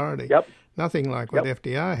majority. Nothing like what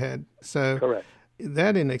FDR had. So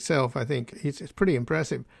that in itself, I think, it's pretty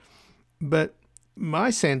impressive. But my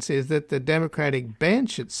sense is that the Democratic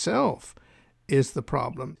bench itself is the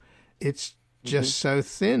problem. It's just so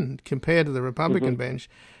thin compared to the Republican bench.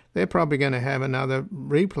 They're probably going to have another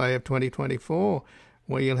replay of 2024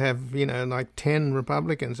 where you'll have, like 10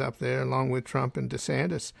 Republicans up there along with Trump and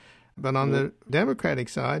DeSantis. But on the Democratic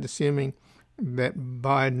side, assuming that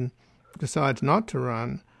Biden decides not to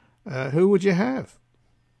run, who would you have?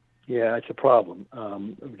 Yeah, it's a problem,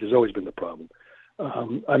 which has always been the problem.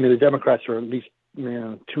 The Democrats are at least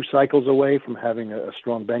 2 cycles away from having a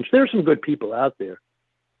strong bench. There are some good people out there.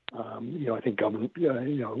 I think Gretchen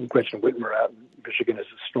Whitmer out in Michigan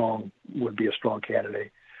would be a strong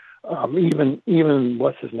candidate. Even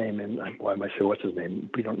what's his name? And why am I saying what's his name?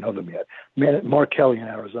 We don't know them yet. Mark Kelly in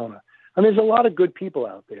Arizona. I mean, there's a lot of good people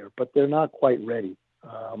out there, but they're not quite ready,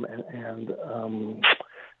 and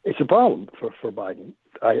it's a problem for Biden.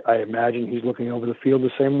 I imagine he's looking over the field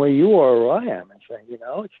the same way you are or I am, and saying,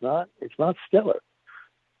 it's not stellar.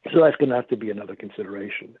 So that's going to have to be another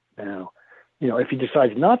consideration. Now, if he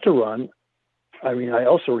decides not to run, I mean, I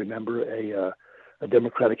also remember a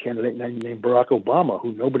Democratic candidate named Barack Obama,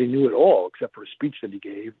 who nobody knew at all except for a speech that he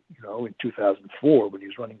gave, in 2004 when he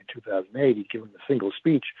was running in 2008. He'd given a single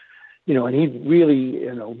speech, and he really,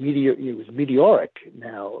 he was meteoric.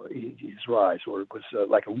 Now his rise, or it was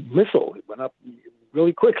like a missile. It went up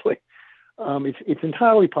really quickly. It's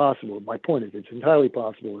entirely possible. My point is, it's entirely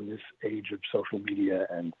possible in this age of social media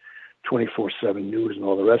and 24/7 news and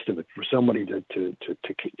all the rest of it for somebody to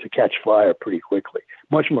catch fire pretty quickly,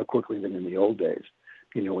 much more quickly than in the old days.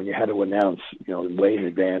 When you had to announce, way in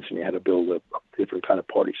advance, and you had to build a different kind of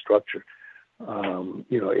party structure.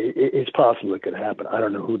 It's possible it could happen. I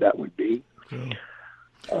don't know who that would be. And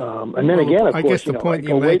then again, of course, I guess the point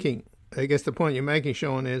you're making,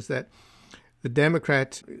 Sean, is that the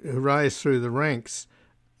Democrats who rise through the ranks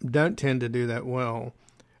don't tend to do that well.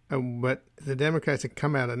 But the Democrats that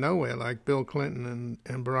come out of nowhere, like Bill Clinton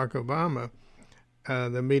and Barack Obama,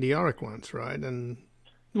 the meteoric ones, right?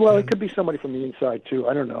 It could be somebody from the inside too.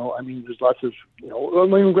 I don't know. I mean, there's lots of,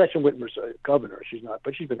 Gretchen Whitmer's a governor. She's not,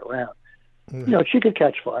 but she's been around. She could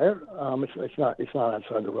catch fire. It's not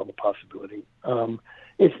outside the realm of possibility.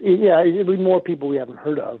 It'd be more people we haven't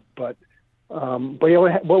heard of, but we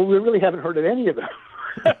really haven't heard of any of them.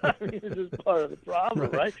 I mean, this is part of the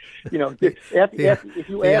problem, right? If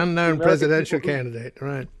you ask unknown presidential candidate,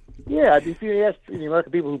 right? Yeah, if you ask the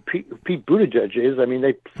American people who Pete Buttigieg is, I mean,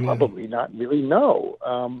 they probably not really know.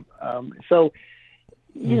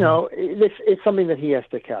 It's something that he has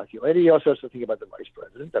to calculate. He also has to think about the vice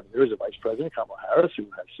president. I mean, there is a vice president, Kamala Harris, who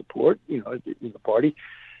has support, in the party.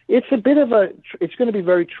 It's it's going to be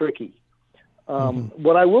very tricky.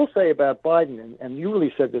 What I will say about Biden, and you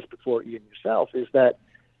really said this before, Ian, yourself, is that,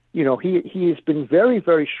 he has been very,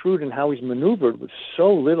 very shrewd in how he's maneuvered with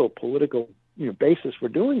so little political, basis for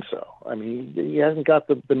doing so. I mean, he hasn't got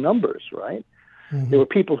the numbers, right? Mm-hmm. There were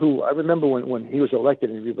people who, I remember when he was elected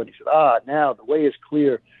and everybody said, now the way is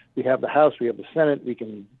clear. We have the House, we have the Senate, we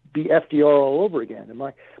can be FDR all over again. And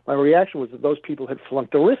my reaction was that those people had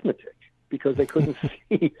flunked arithmetic, because they couldn't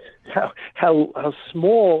see how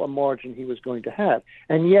small a margin he was going to have.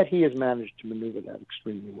 And yet he has managed to maneuver that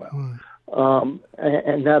extremely well,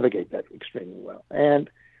 and navigate that extremely well. And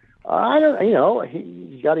I don't,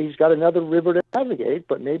 he's got another river to navigate,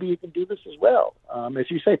 but maybe he can do this as well. As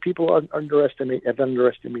you say, people have underestimated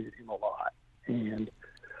him a lot. And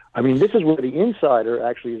I mean, this is where the insider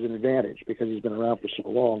actually is an advantage, because he's been around for so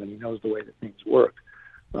long and he knows the way that things work.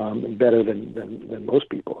 Better than most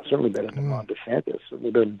people, certainly better than Ron DeSantis,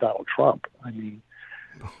 certainly better than Donald Trump. I mean,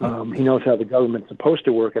 he knows how the government's supposed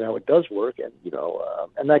to work and how it does work, and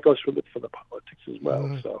and that goes for the politics as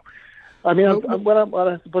well. So, I mean,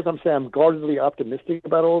 I suppose I'm saying I'm guardedly optimistic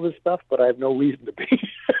about all this stuff, but I have no reason to be.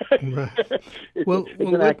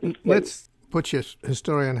 Let's put your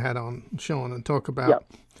historian hat on, Sean, and talk about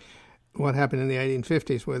what happened in the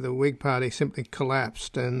 1850s, where the Whig Party simply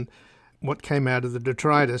collapsed, and what came out of the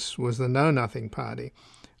detritus was the Know-Nothing Party.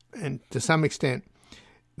 And to some extent,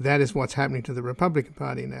 that is what's happening to the Republican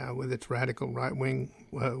Party now, with its radical right-wing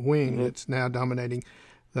wing that's now dominating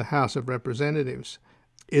the House of Representatives.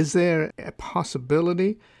 Is there a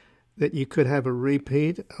possibility that you could have a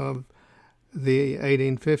repeat of the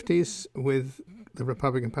 1850s with the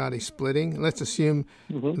Republican Party splitting? Let's assume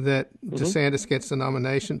that DeSantis gets the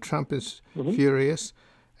nomination, Trump is furious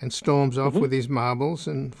and storms off with his marbles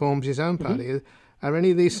and forms his own party. Are any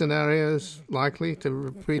of these scenarios likely to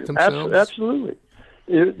repeat themselves? Absolutely.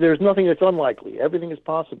 There's nothing that's unlikely. Everything is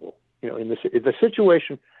possible. The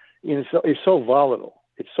situation is so volatile.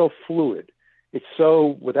 It's so fluid. It's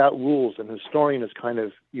so without rules, and the historian is kind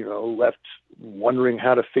of, left wondering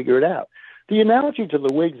how to figure it out. The analogy to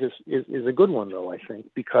the Whigs is a good one, though, I think,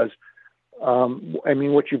 because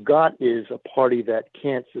what you've got is a party that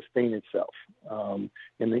can't sustain itself.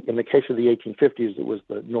 In the case of the 1850s, it was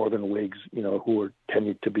the Northern Whigs, who were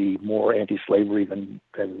tended to be more anti-slavery than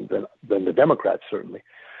the Democrats, certainly,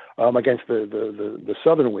 against the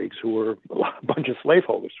Southern Whigs, who were a bunch of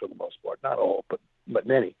slaveholders for the most part, not all, but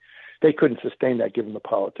many. They couldn't sustain that given the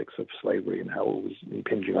politics of slavery and how it was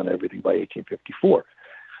impinging on everything by 1854.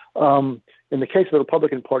 In the case of the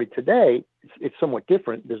Republican Party today, it's somewhat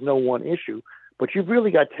different. There's no one issue, but you've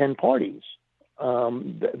really got 10 parties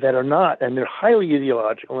that are not, and they're highly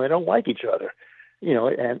ideological, and they don't like each other.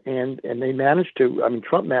 and they managed to. I mean,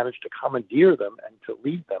 Trump managed to commandeer them and to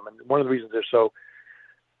lead them. And one of the reasons they're so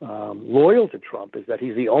loyal to Trump is that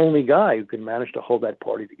he's the only guy who can manage to hold that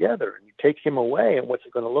party together. And you take him away, and what's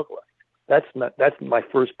it going to look like? That's my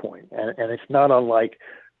first point, and it's not unlike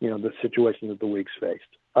the situation that the Whigs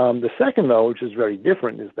faced. The second, though, which is very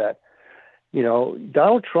different, is that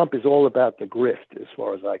Donald Trump is all about the grift, as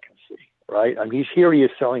far as I can see. Right? I mean, he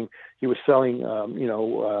was selling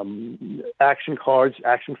action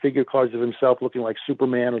figure cards of himself looking like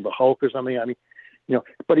Superman or the Hulk or something. I mean,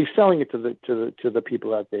 but he's selling it to the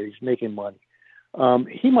people out there. He's making money.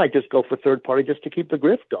 He might just go for third party just to keep the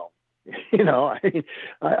grift going.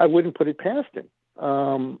 I wouldn't put it past him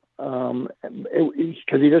because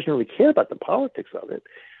he doesn't really care about the politics of it.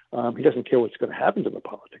 He doesn't care what's going to happen to the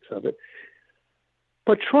politics of it.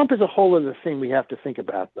 But Trump is a whole other thing we have to think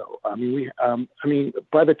about, though. I mean,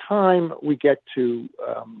 by the time we get to,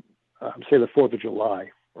 say, the 4th of July,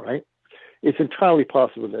 right, it's entirely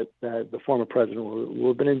possible that the former president will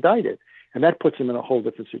have been indicted. And that puts him in a whole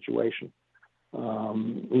different situation.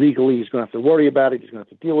 Legally, he's going to have to worry about it. He's going to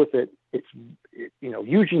have to deal with it.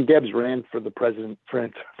 Eugene Debs ran for the president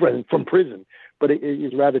from prison, but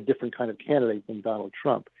he's a rather different kind of candidate than Donald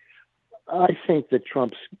Trump. I think that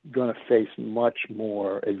Trump's going to face much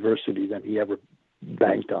more adversity than he ever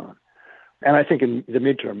banked on. And I think in the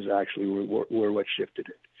midterms, actually, were what shifted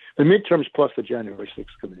it. The midterms plus the January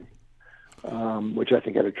 6th committee, which I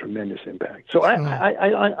think had a tremendous impact. So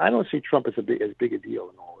I don't see Trump as big a deal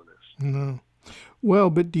in all of this. No. Well,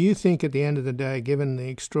 but do you think at the end of the day, given the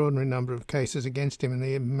extraordinary number of cases against him and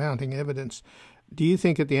the mounting evidence, do you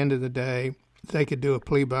think at the end of the day they could do a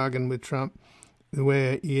plea bargain with Trump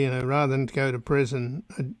where, rather than go to prison,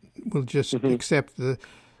 we'll just accept the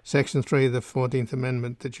Section 3 of the 14th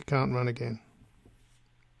Amendment that you can't run again?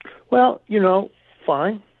 Well,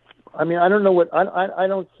 fine. I mean, I don't know what I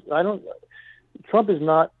don't. Trump is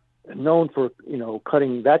not known for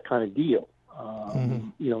cutting that kind of deal.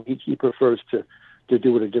 He prefers to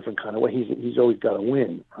do it a different kind of way. He's always got to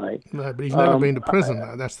win, right? Right, but he's never been to prison,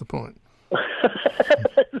 though. That's the point.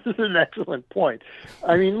 This is an excellent point.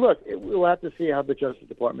 I mean, look, we'll have to see how the Justice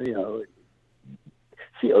Department,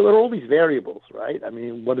 see, there are all these variables, right? I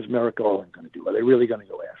mean, what is Merrick Garland going to do? Are they really going to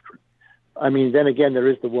go after him? I mean, then again, there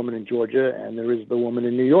is the woman in Georgia and there is the woman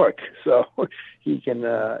in New York, so he can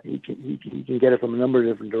get it from a number of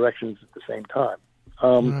different directions at the same time.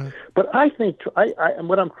 But I think, and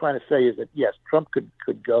what I'm trying to say is that yes, Trump could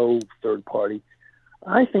go third party.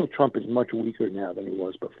 I think Trump is much weaker now than he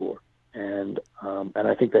was before. And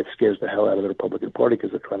I think that scares the hell out of the Republican Party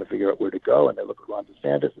because they're trying to figure out where to go. And they look at Ron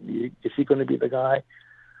DeSantis, and is he going to be the guy?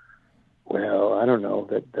 Well, I don't know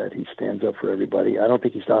that he stands up for everybody. I don't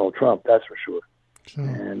think he's Donald Trump, that's for sure.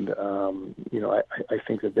 And I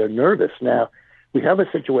think that they're nervous now. We have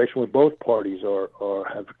a situation where both parties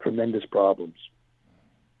have tremendous problems,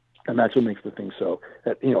 and that's what makes the thing so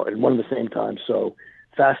at one at the same time so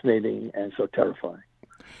fascinating and so terrifying.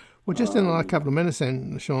 Well, just in a couple of minutes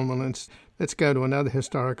then, Sean, let's go to another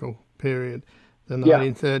historical period, the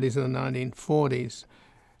 1930s and the 1940s.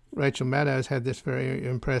 Rachel Maddow had this very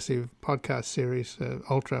impressive podcast series,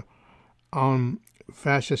 Ultra, on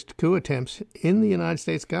fascist coup attempts in the United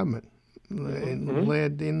States government,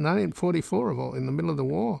 led in 1944 of all, in the middle of the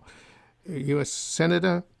war. A U.S.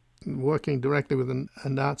 senator working directly with a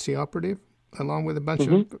Nazi operative, along with a bunch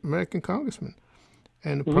of American congressmen.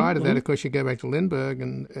 And prior to that, of course, you go back to Lindbergh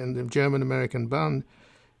and the German-American Bund.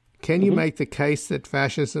 Can you make the case that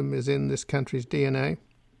fascism is in this country's DNA?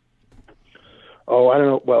 Oh, I don't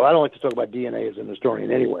know. Well, I don't like to talk about DNA as an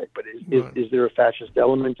historian anyway, but is there a fascist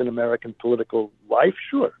element in American political life?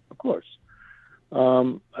 Sure, of course. I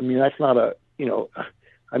mean, that's not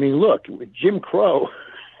look, Jim Crow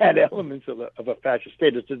had elements of a fascist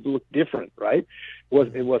state. It just looked different, right?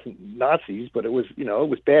 It wasn't Nazis, but it was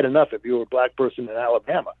bad enough if you were a black person in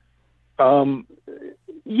Alabama.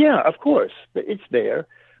 Yeah, of course, it's there,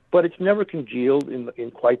 but it's never congealed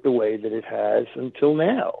in quite the way that it has until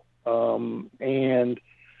now.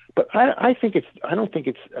 But I think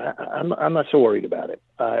I'm not so worried about it.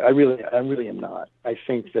 I really am not. I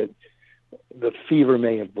think that the fever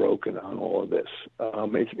may have broken on all of this.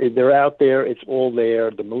 They're out there. It's all there.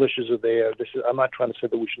 The militias are there. I'm not trying to say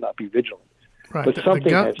that we should not be vigilant. Right. But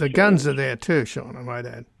the guns are there too, Sean, I might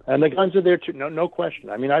add. And the guns are there too. No question.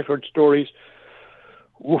 I mean, I've heard stories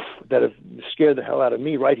that have scared the hell out of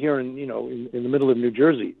me right here in the middle of New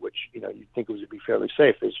Jersey, which you'd think would be fairly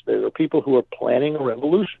safe. There are people who are planning a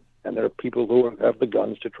revolution, and there are people who have the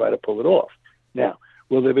guns to try to pull it off. Now,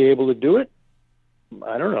 will they be able to do it?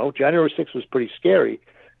 I don't know. January 6th was pretty scary.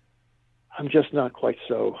 I'm just not quite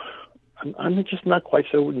so I'm just not quite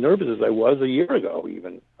so nervous as I was a year ago,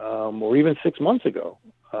 even, or even 6 months ago,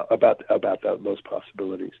 about those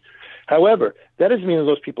possibilities. However, that doesn't mean that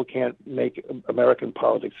those people can't make American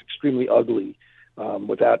politics extremely ugly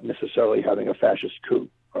without necessarily having a fascist coup,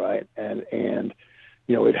 right? And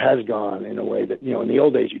it has gone in a way that, in the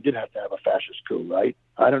old days you did have to have a fascist coup, right?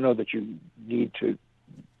 I don't know that you need to.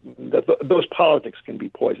 Those politics can be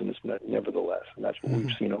poisonous, nevertheless, and that's what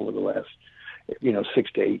we've seen over the last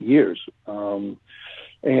 6 to 8 years. And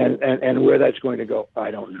where that's going to go,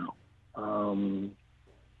 I don't know.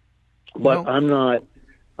 But I'm not.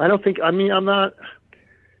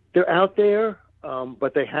 They're out there,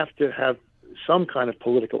 but they have to have some kind of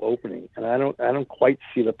political opening, and I don't quite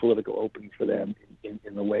see the political opening for them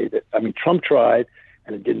in the way that Trump tried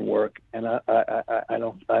and it didn't work, and I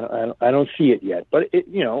don't see it yet. But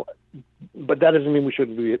but that doesn't mean we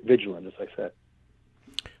shouldn't be vigilant, as I said.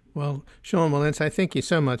 Well, Sean Wilentz, I thank you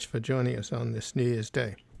so much for joining us on this New Year's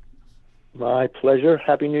Day. My pleasure.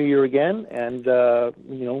 Happy New Year again, and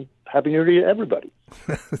Happy New Year to everybody.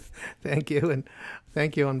 Thank you, and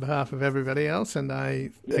thank you on behalf of everybody else. And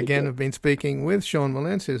I, again, have been speaking with Sean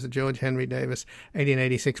Wilentz, who's the George Henry Davis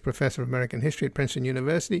 1886 Professor of American History at Princeton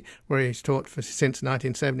University, where he's taught since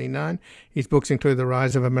 1979. His books include The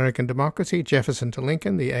Rise of American Democracy, Jefferson to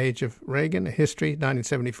Lincoln, The Age of Reagan, History,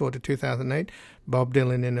 1974 to 2008, Bob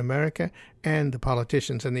Dylan in America, and The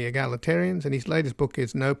Politicians and the Egalitarians. And his latest book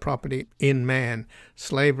is No Property in Man,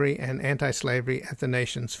 Slavery and Anti-Slavery at the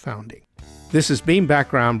Nation's Founding. This has been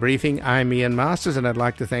Background Briefing. I'm Ian Masters, and I'd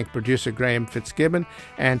like to thank producer Graham Fitzgibbon.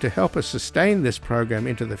 And to help us sustain this program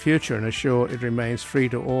into the future and assure it remains free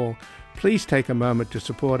to all, please take a moment to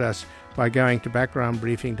support us by going to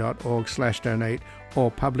backgroundbriefing.org/donate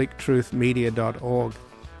or publictruthmedia.org,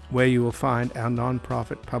 where you will find our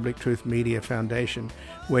non-profit Public Truth Media Foundation,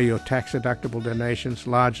 where your tax-deductible donations,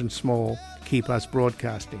 large and small, keep us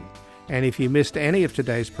broadcasting. And if you missed any of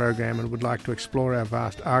today's program and would like to explore our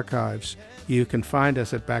vast archives, you can find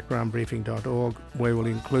us at backgroundbriefing.org, where we'll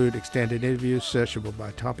include extended interviews searchable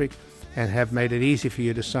by topic and have made it easy for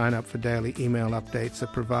you to sign up for daily email updates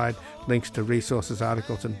that provide links to resources,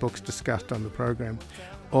 articles, and books discussed on the program.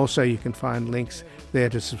 Also, you can find links there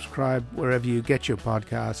to subscribe wherever you get your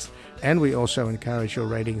podcasts, and we also encourage your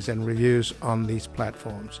ratings and reviews on these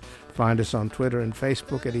platforms. Find us on Twitter and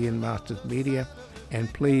Facebook at Ian Masters Media.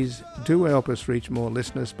 And please do help us reach more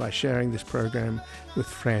listeners by sharing this program with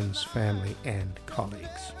friends, family, and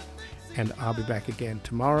colleagues. And I'll be back again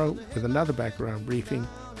tomorrow with another Background Briefing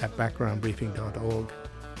at backgroundbriefing.org.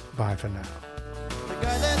 Bye for now. The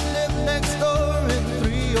guy that lived next door in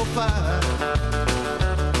 305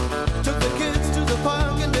 took the kids to the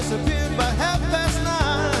park and disappeared by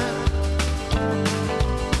 9:30.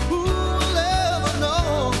 Who will ever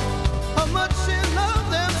know how much he loved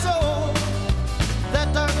them so?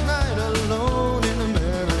 That dark night alone in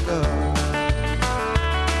America.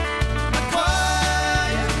 A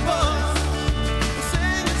quiet voice was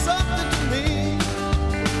singing something to me,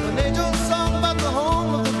 an angel song about the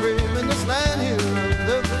home of the brave in this land here of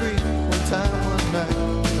the free. One time, one night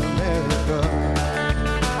in America.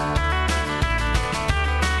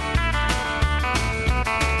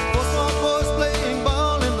 Four small boys playing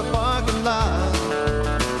ball in the parking lot.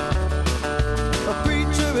 A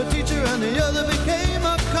preacher, a teacher, and the other became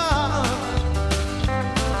a car.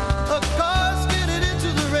 A car skidded into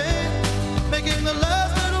the rain, making the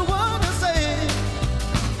last little one to say,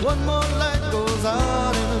 one more light goes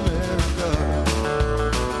out in America.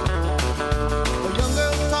 A young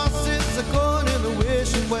girl tosses a coin in the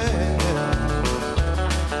wishing well.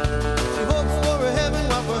 She hopes for a heaven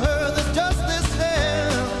while for her there's just this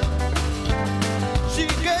hell. She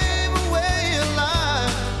gave away her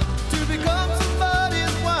life to become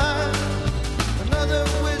somebody's wife. Another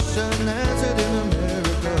wish and